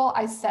annual,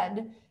 I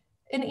said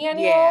an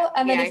annual,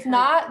 and then if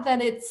not,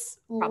 then it's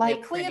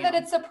likely that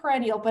it's a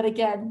perennial. But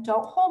again,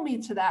 don't hold me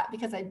to that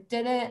because I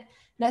didn't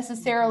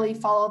necessarily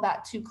follow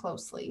that too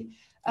closely.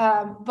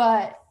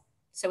 But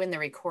so in the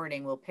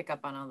recording, we'll pick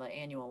up on all the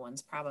annual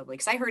ones probably,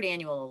 because I heard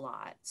annual a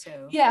lot.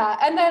 So yeah,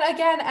 and then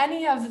again,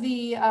 any of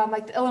the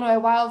like the Illinois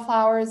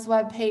Wildflowers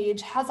webpage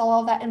has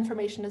all of that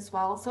information as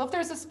well. So if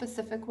there's a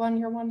specific one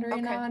you're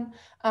wondering on,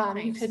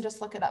 you could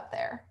just look it up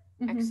there.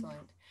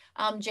 Excellent.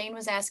 Jane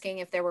was asking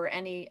if there were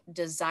any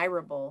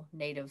desirable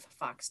native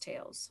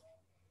foxtails.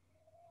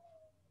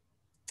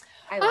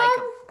 I like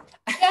them.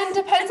 And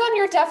depends on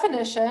your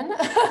definition.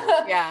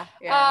 Yeah.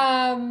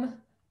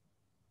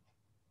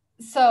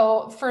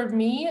 So for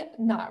me,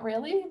 not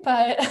really,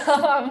 but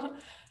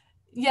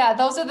yeah,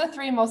 those are the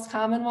three most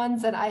common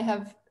ones, and I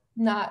have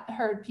not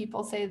heard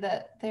people say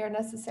that they are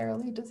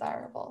necessarily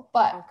desirable.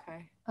 But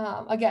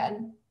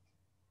again,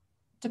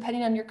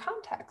 depending on your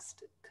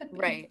context, it could be.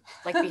 Right,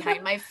 like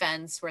behind my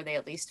fence where they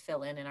at least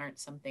fill in and aren't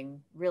something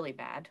really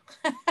bad.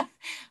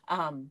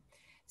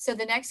 So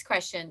the next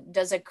question,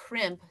 does a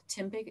crimp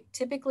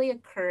typically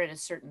occur at a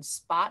certain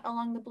spot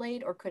along the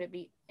blade, or could it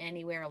be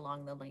anywhere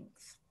along the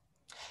length?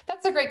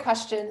 That's a great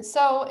question.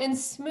 So in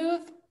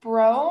smooth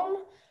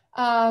brome,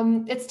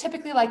 it's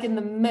typically like in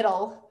the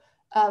middle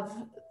of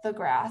the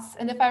grass.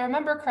 And if I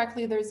remember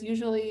correctly, there's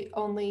usually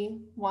only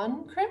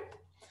one crimp.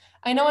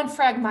 I know in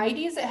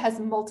Phragmites, it has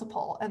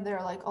multiple and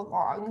they're like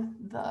along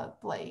the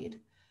blade.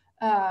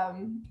 But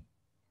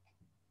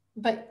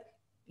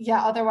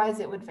yeah, otherwise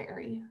it would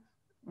vary.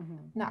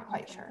 Not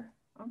quite sure.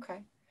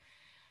 Okay.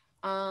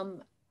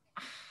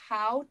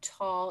 How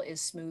tall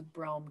is smooth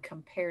brome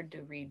compared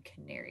to reed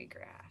canary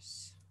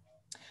grass?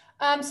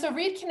 So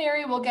reed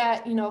canary will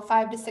get,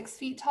 5 to 6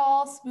 feet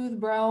tall. Smooth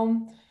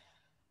brome,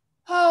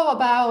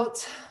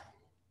 about,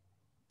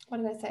 what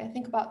did I say? I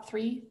think about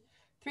 3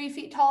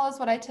 feet tall is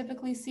what I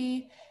typically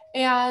see.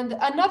 And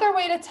another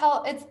way to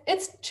tell,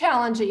 it's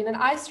challenging, and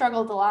I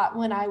struggled a lot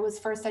when I was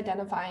first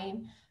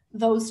identifying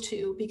those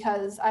two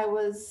because I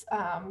was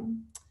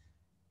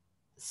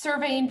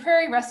surveying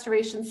prairie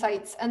restoration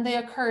sites and they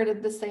occurred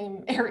in the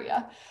same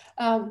area.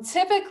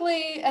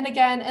 Typically, and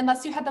again,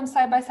 unless you had them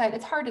side by side,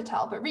 it's hard to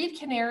tell, but reed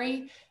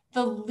canary,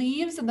 the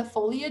leaves and the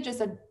foliage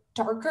is a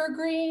darker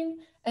green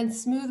and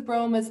smooth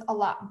brome is a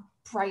lot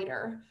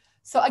brighter.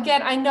 So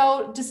again, I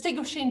know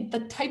distinguishing the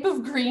type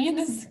of green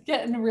is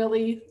getting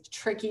really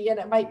tricky and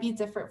it might be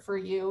different for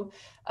you.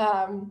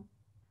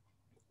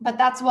 But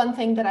that's one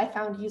thing that I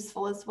found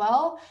useful as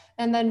well.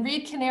 And then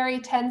reed canary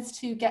tends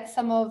to get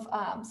some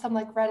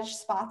like reddish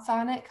spots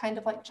on it, kind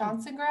of like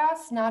Johnson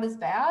grass, not as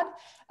bad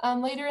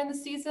later in the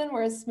season,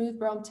 whereas smooth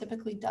brome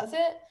typically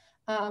doesn't.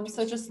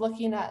 So just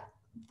looking at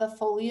the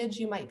foliage,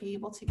 you might be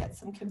able to get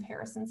some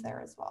comparisons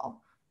there as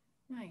well.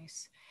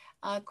 Nice.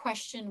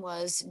 Question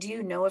was, do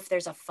you know if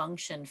there's a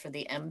function for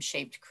the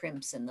M-shaped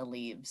crimps in the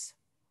leaves?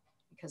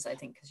 Because I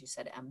think, because you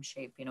said M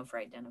shape, for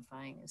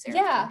identifying, is there a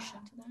function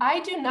to that?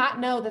 I do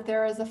not know that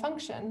there is a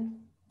function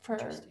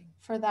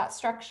for that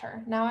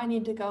structure. Now I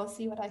need to go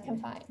see what I can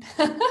find.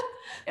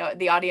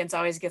 The audience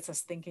always gets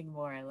us thinking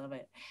more. I love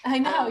it. I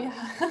know,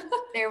 yeah.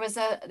 There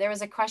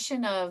was a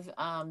question of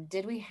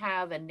did we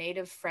have a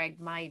native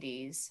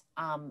Phragmites,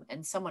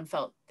 and someone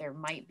felt there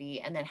might be,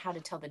 and then how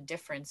to tell the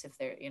difference if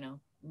they're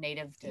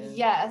native to.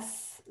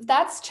 Yes,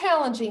 that's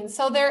challenging.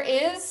 So there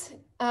is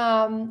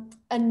a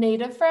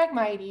native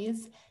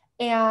Phragmites,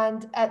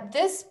 and at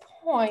this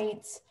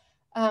point,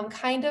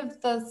 kind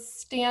of the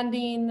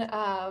standing,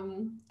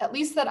 at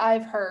least that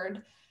I've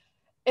heard,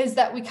 is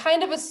that we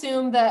kind of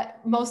assume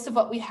that most of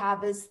what we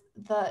have is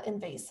the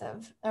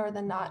invasive or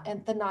the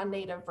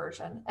non-native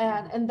version.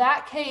 And in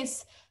that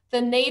case,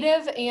 the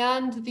native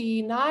and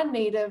the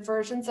non-native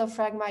versions of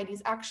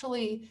Phragmites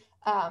actually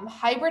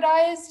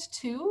hybridized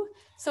too.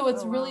 So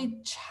it's really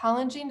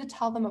challenging to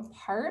tell them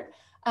apart.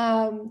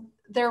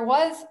 There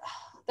was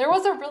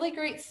a really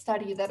great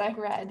study that I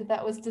read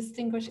that was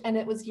and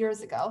it was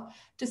years ago,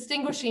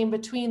 distinguishing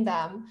between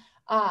them.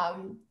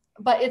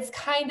 But it's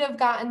kind of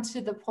gotten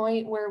to the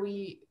point where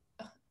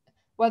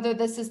whether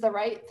this is the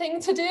right thing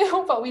to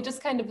do, but we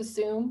just kind of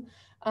assume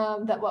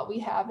that what we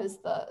have is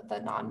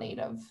the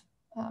non-native,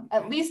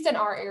 at least in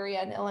our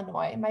area in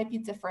Illinois. It might be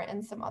different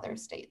in some other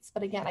states,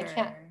 but again, I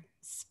can't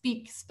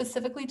speak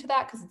specifically to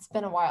that because it's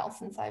been a while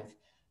since I've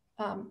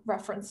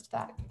referenced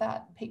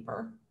that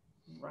paper.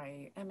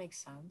 Right, that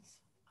makes sense.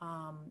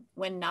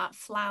 When not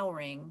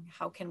flowering,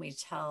 how can we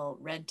tell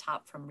red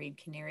top from reed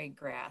canary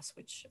grass,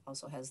 which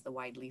also has the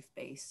wide leaf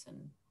base?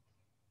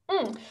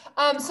 And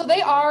so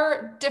they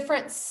are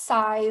different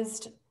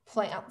sized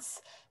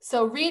plants.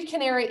 So reed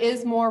canary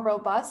is more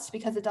robust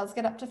because it does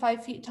get up to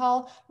 5 feet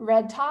tall.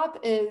 Red top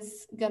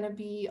is going to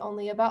be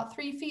only about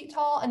 3 feet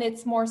tall, and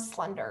it's more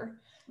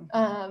slender.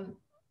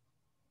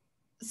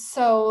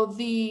 So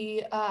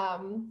the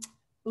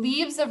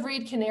leaves of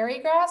reed canary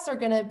grass are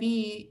going to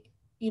be,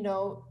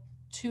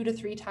 2 to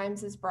 3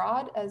 times as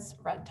broad as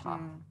red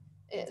top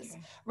is.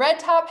 Okay. Red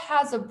top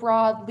has a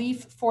broad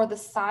leaf for the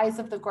size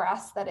of the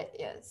grass that it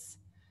is.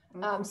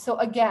 So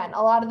again,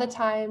 a lot of the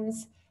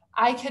times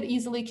I could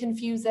easily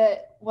confuse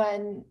it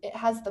when it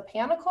has the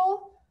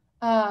panicle,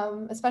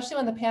 especially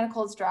when the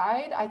panicle is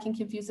dried. I can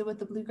confuse it with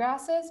the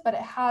bluegrasses, but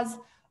it has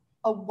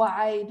a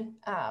wider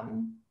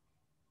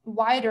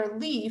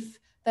leaf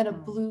than a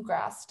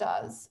bluegrass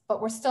does, but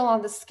we're still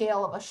on the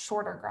scale of a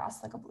shorter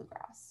grass like a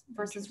bluegrass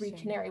versus reed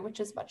canary, which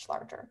is much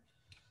larger.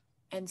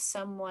 And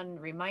someone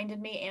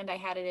reminded me, and I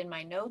had it in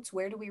my notes,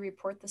 where do we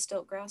report the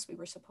stilt grass? We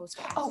were supposed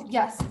to ask. Oh,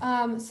 yes.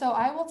 So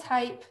I will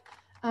type,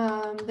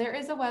 there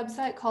is a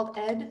website called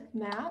Ed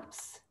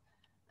Maps.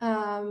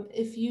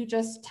 If you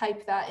just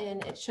type that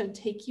in, it should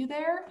take you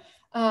there.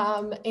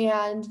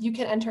 And you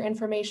can enter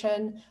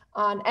information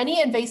on any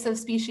invasive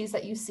species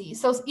that you see.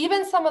 So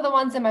even some of the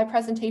ones in my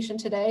presentation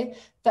today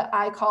that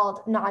I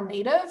called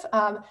non-native,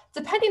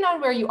 depending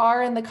on where you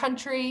are in the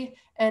country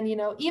and,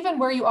 even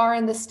where you are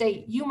in the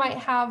state, you might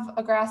have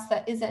a grass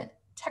that isn't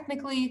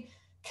technically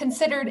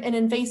considered an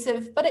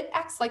invasive, but it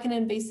acts like an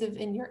invasive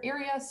in your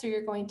area. So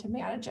you're going to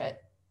manage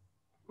it.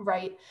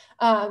 Right.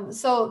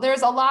 So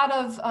there's a lot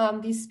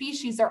of these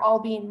species are all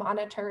being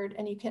monitored,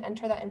 and you can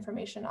enter that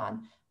information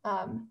on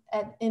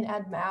in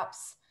Ed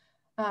Maps.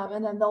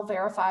 And then they'll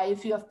verify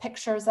if you have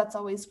pictures. That's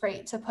always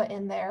great to put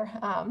in there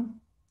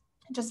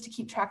just to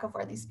keep track of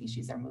where these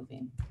species are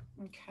moving.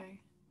 Okay.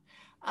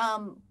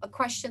 A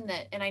question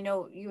that, and I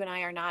know you and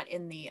I are not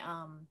in the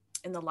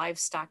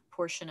livestock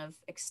portion of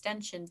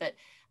extension, but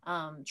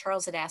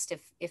Charles had asked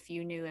if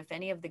you knew if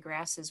any of the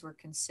grasses were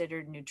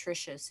considered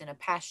nutritious in a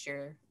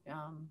pasture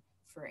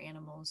for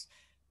animals,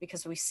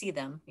 because we see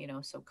them,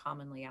 so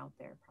commonly out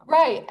there. Probably.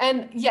 Right.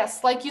 And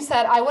yes, like you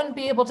said, I wouldn't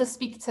be able to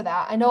speak to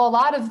that. I know a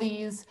lot of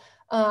these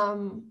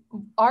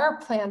are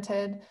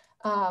planted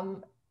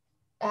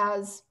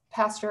as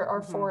pasture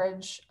or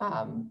forage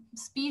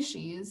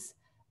species,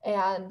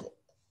 and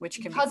which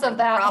can because of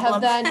that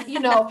have then,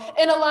 in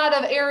a lot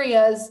of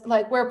areas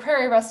like where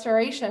prairie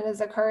restoration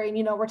is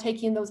occurring, we're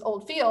taking those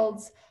old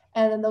fields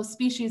and then those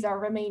species are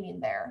remaining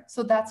there.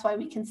 So that's why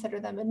we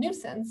consider them a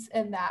nuisance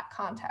in that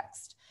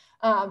context.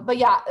 But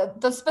yeah,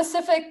 the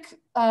specific,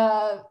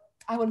 I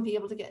wouldn't be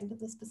able to get into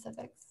the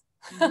specifics.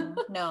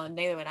 No,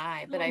 neither would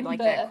I, but I like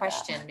that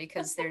question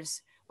because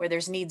where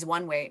there's needs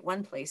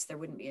one place, there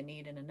wouldn't be a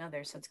need in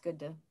another. So it's good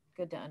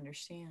to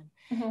understand.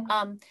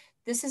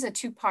 This is a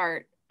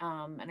 2-part.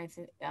 And I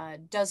think,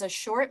 does a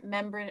short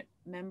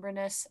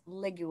membranous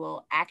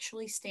ligule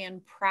actually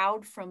stand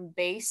proud from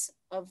base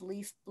of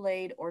leaf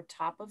blade or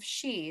top of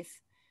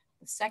sheath?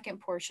 The second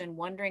portion,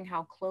 wondering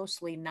how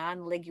closely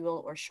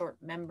non-ligule or short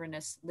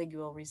membranous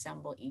ligule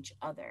resemble each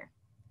other.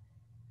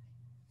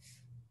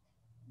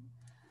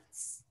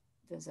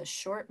 Does a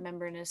short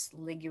membranous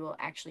ligule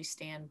actually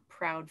stand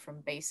proud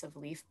from base of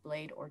leaf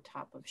blade or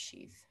top of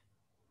sheath?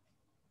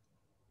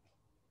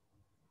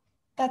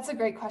 That's a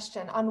great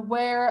question on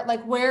where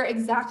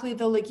exactly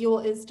the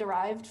ligule is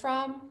derived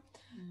from.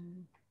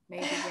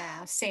 Maybe,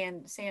 yeah.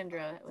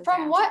 Sandra.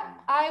 From what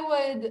I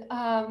would,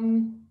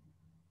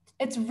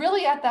 it's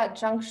really at that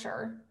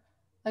juncture,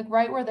 like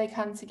right where they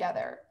come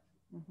together,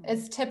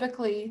 is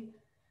typically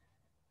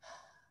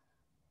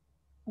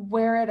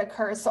where it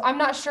occurs. So I'm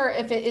not sure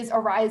if it is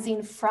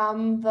arising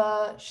from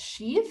the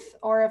sheath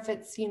or if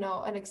it's, you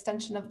know, an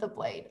extension of the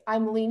blade.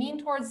 I'm leaning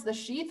towards the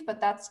sheath,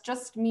 but that's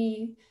just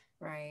me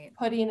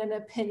putting an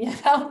opinion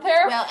out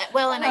there.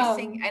 Well, and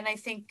I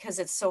think because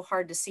it's so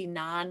hard to see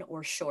non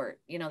or short,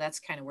 you know, that's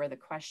kind of where the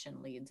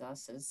question leads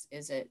us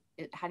is it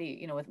how do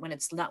you know, when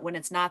it's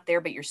not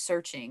there, but you're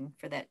searching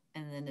for that,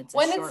 and then it's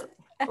short.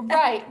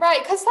 Right.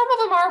 Because some of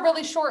them are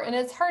really short and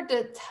it's hard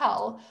to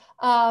tell.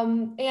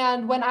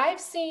 And when I've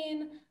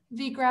seen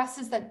the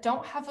grasses that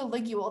don't have a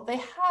ligule, they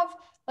have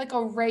like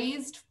a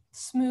raised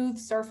smooth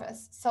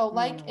surface. So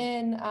like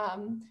in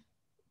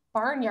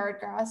barnyard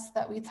grass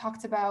that we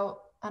talked about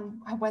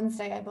on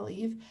Wednesday, I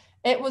believe,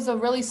 it was a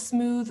really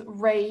smooth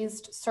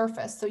raised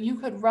surface. So you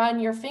could run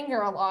your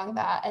finger along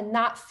that and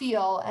not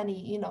feel any,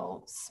 you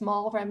know,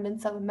 small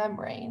remnants of a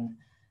membrane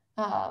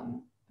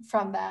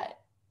from that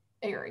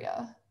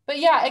area. But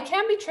yeah, it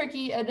can be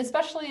tricky, and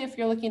especially if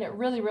you're looking at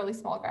really, really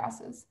small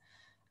grasses.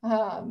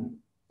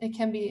 It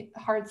can be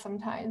hard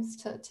sometimes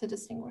to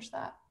distinguish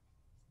that.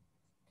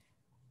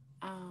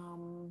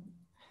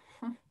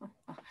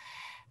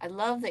 I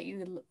love that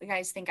you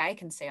guys think I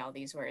can say all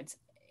these words.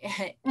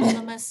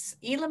 Elamus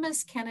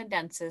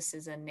canadensis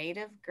is a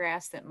native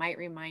grass that might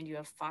remind you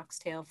of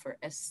foxtail for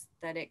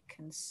aesthetic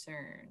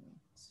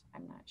concerns.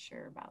 I'm not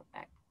sure about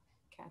that,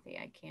 Kathy.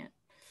 I can't.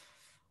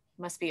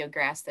 Must be a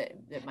grass that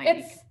might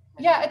be.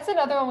 Yeah, it's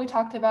another one we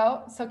talked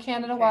about. So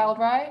Canada wild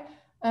rye.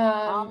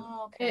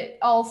 It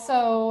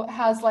also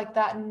has like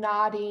that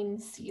nodding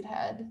seed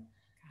head.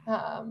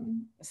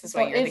 This is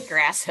why you're the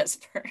grass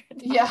expert.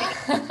 Yeah.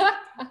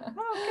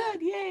 Oh,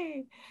 good.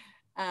 Yay.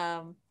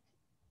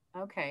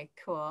 Okay,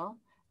 cool.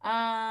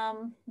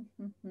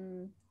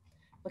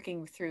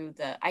 Looking through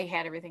I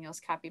had everything else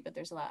copied, but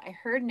there's a lot. I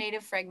heard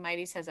native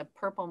Phragmites has a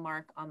purple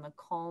mark on the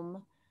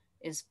culm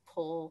is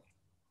pull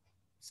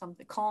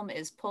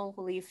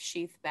leaf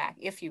sheath back,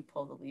 if you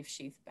pull the leaf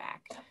sheath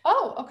back.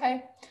 Oh,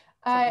 okay.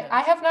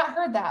 I have not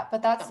heard that,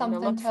 but that's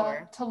something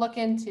to look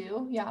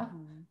into. Yeah.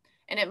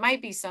 And it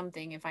might be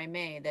something, if I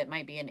may, that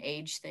might be an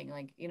age thing.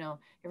 Like, you know,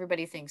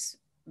 everybody thinks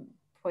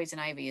poison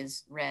ivy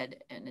is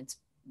red, and it's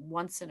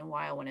once in a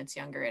while when it's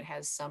younger, it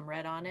has some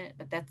red on it,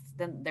 but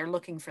then they're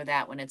looking for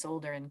that when it's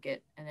older and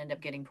end up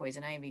getting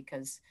poison ivy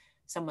because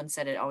someone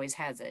said it always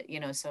has it, you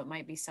know, so it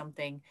might be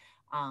something.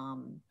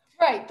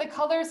 Right. The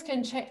colors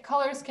can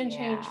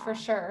change for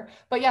sure.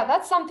 But yeah,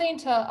 that's something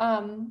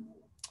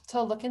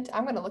to look into.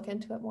 I'm going to look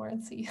into it more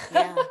and see.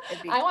 Yeah,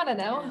 I want to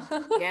know.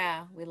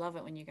 Yeah, we love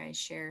it when you guys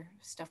share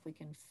stuff. We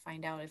can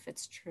find out if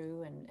it's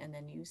true and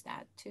then use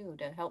that too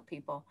to help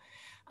people.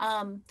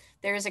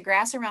 There is a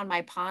grass around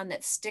my pond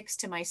that sticks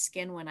to my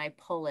skin when I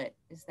pull it.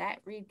 Is that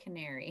reed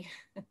canary?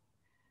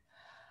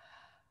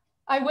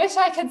 I wish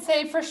I could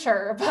say for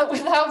sure, but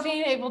without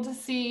being able to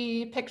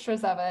see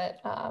pictures of it,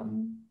 I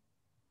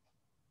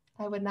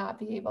would not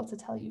be able to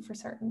tell you for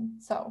certain.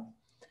 So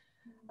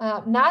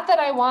not that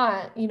I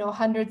want, you know,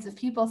 hundreds of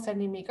people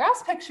sending me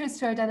grass pictures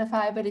to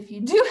identify, but if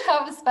you do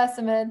have a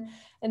specimen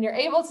and you're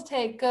able to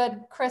take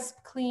good, crisp,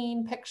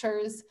 clean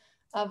pictures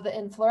of the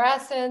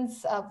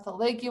inflorescence, of the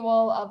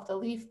ligule, of the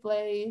leaf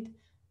blade,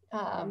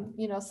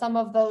 you know, some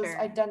of those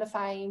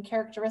identifying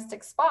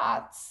characteristic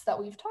spots that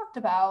we've talked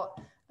about,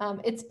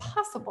 it's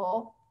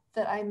possible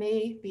that I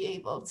may be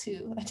able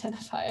to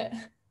identify it.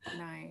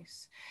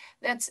 Nice.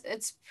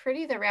 It's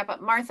pretty to wrap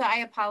up. Martha, I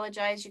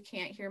apologize. You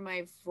can't hear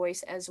my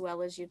voice as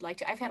well as you'd like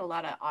to. I've had a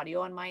lot of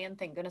audio on my end.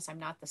 Thank goodness I'm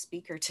not the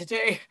speaker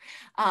today.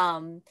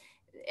 And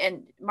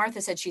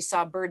Martha said she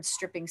saw birds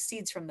stripping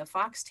seeds from the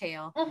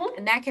foxtail,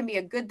 and that can be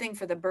a good thing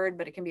for the bird,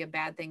 but it can be a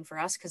bad thing for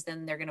us because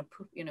then they're going to,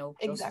 you know,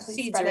 those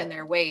seeds are in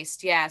their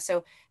waste. Yeah.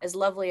 So as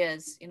lovely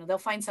as, you know, they'll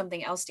find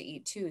something else to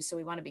eat too. So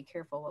we want to be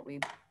careful what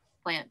we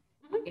plant,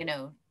 you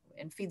know,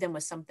 and feed them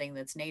with something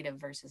that's native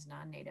versus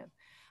non-native.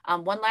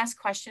 One last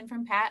question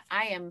from Pat.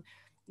 I am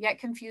yet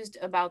confused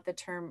about the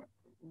term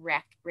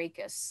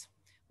rachis.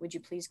 Would you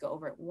please go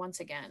over it once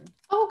again?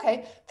 Oh,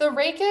 okay. The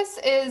rachis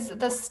is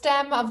the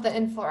stem of the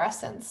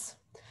inflorescence.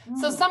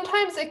 So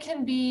sometimes it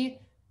can be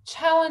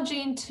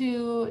challenging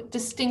to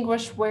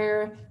distinguish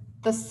where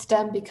the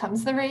stem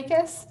becomes the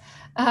rachis.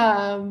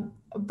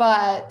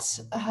 But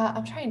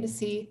I'm trying to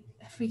see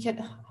if we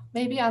could,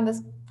 maybe on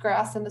this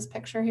grass in this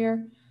picture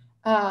here,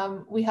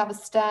 we have a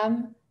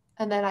stem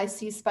and then I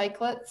see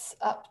spikelets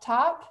up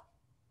top.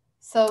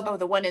 So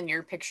the one in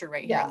your picture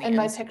right here. Yeah, in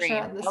my picture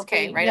on the screen.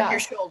 Okay, right up your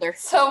shoulder.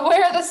 So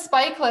where the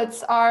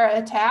spikelets are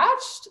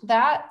attached,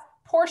 that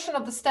portion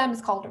of the stem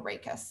is called a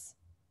rachis.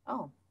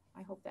 Oh,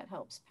 I hope that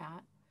helps,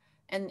 Pat.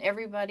 And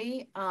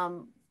everybody,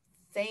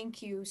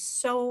 thank you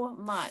so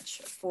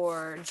much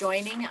for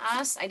joining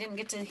us. I didn't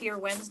get to hear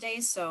Wednesday,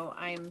 so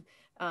I'm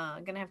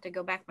going to have to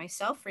go back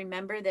myself.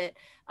 Remember that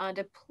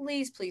to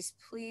please, please,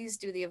 please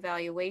do the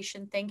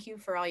evaluation. Thank you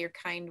for all your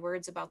kind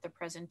words about the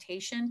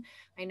presentation.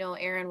 I know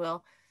Erin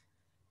will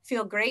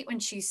feel great when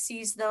she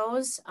sees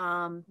those.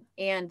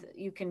 And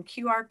you can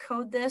QR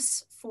code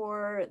this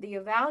for the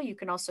eval. You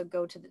can also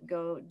go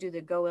do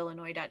the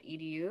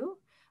goillinois.edu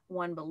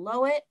one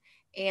below it.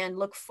 and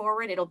look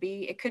forward.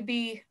 It could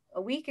be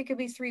a week, it could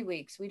be 3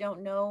 weeks. We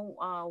don't know.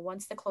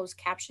 Once the closed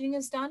captioning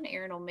is done,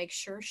 Erin will make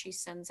sure she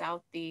sends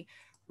out the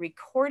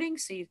recording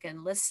so you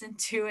can listen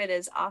to it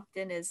as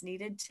often as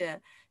needed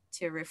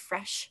to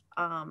refresh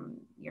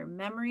your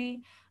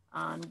memory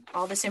on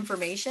all this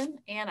information.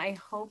 And I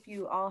hope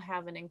you all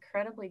have an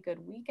incredibly good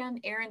weekend.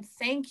 Erin,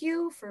 thank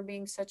you for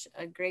being such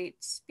a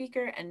great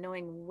speaker and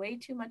knowing way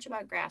too much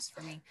about grass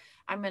for me.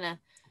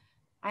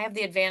 I have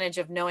the advantage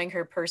of knowing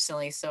her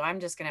personally, so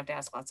I'm just going to have to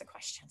ask lots of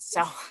questions.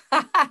 So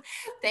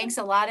thanks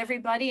a lot,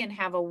 everybody, and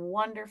have a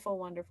wonderful,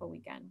 wonderful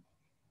weekend.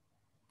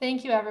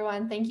 Thank you,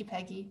 everyone. Thank you,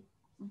 Peggy.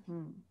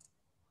 Mm-hmm.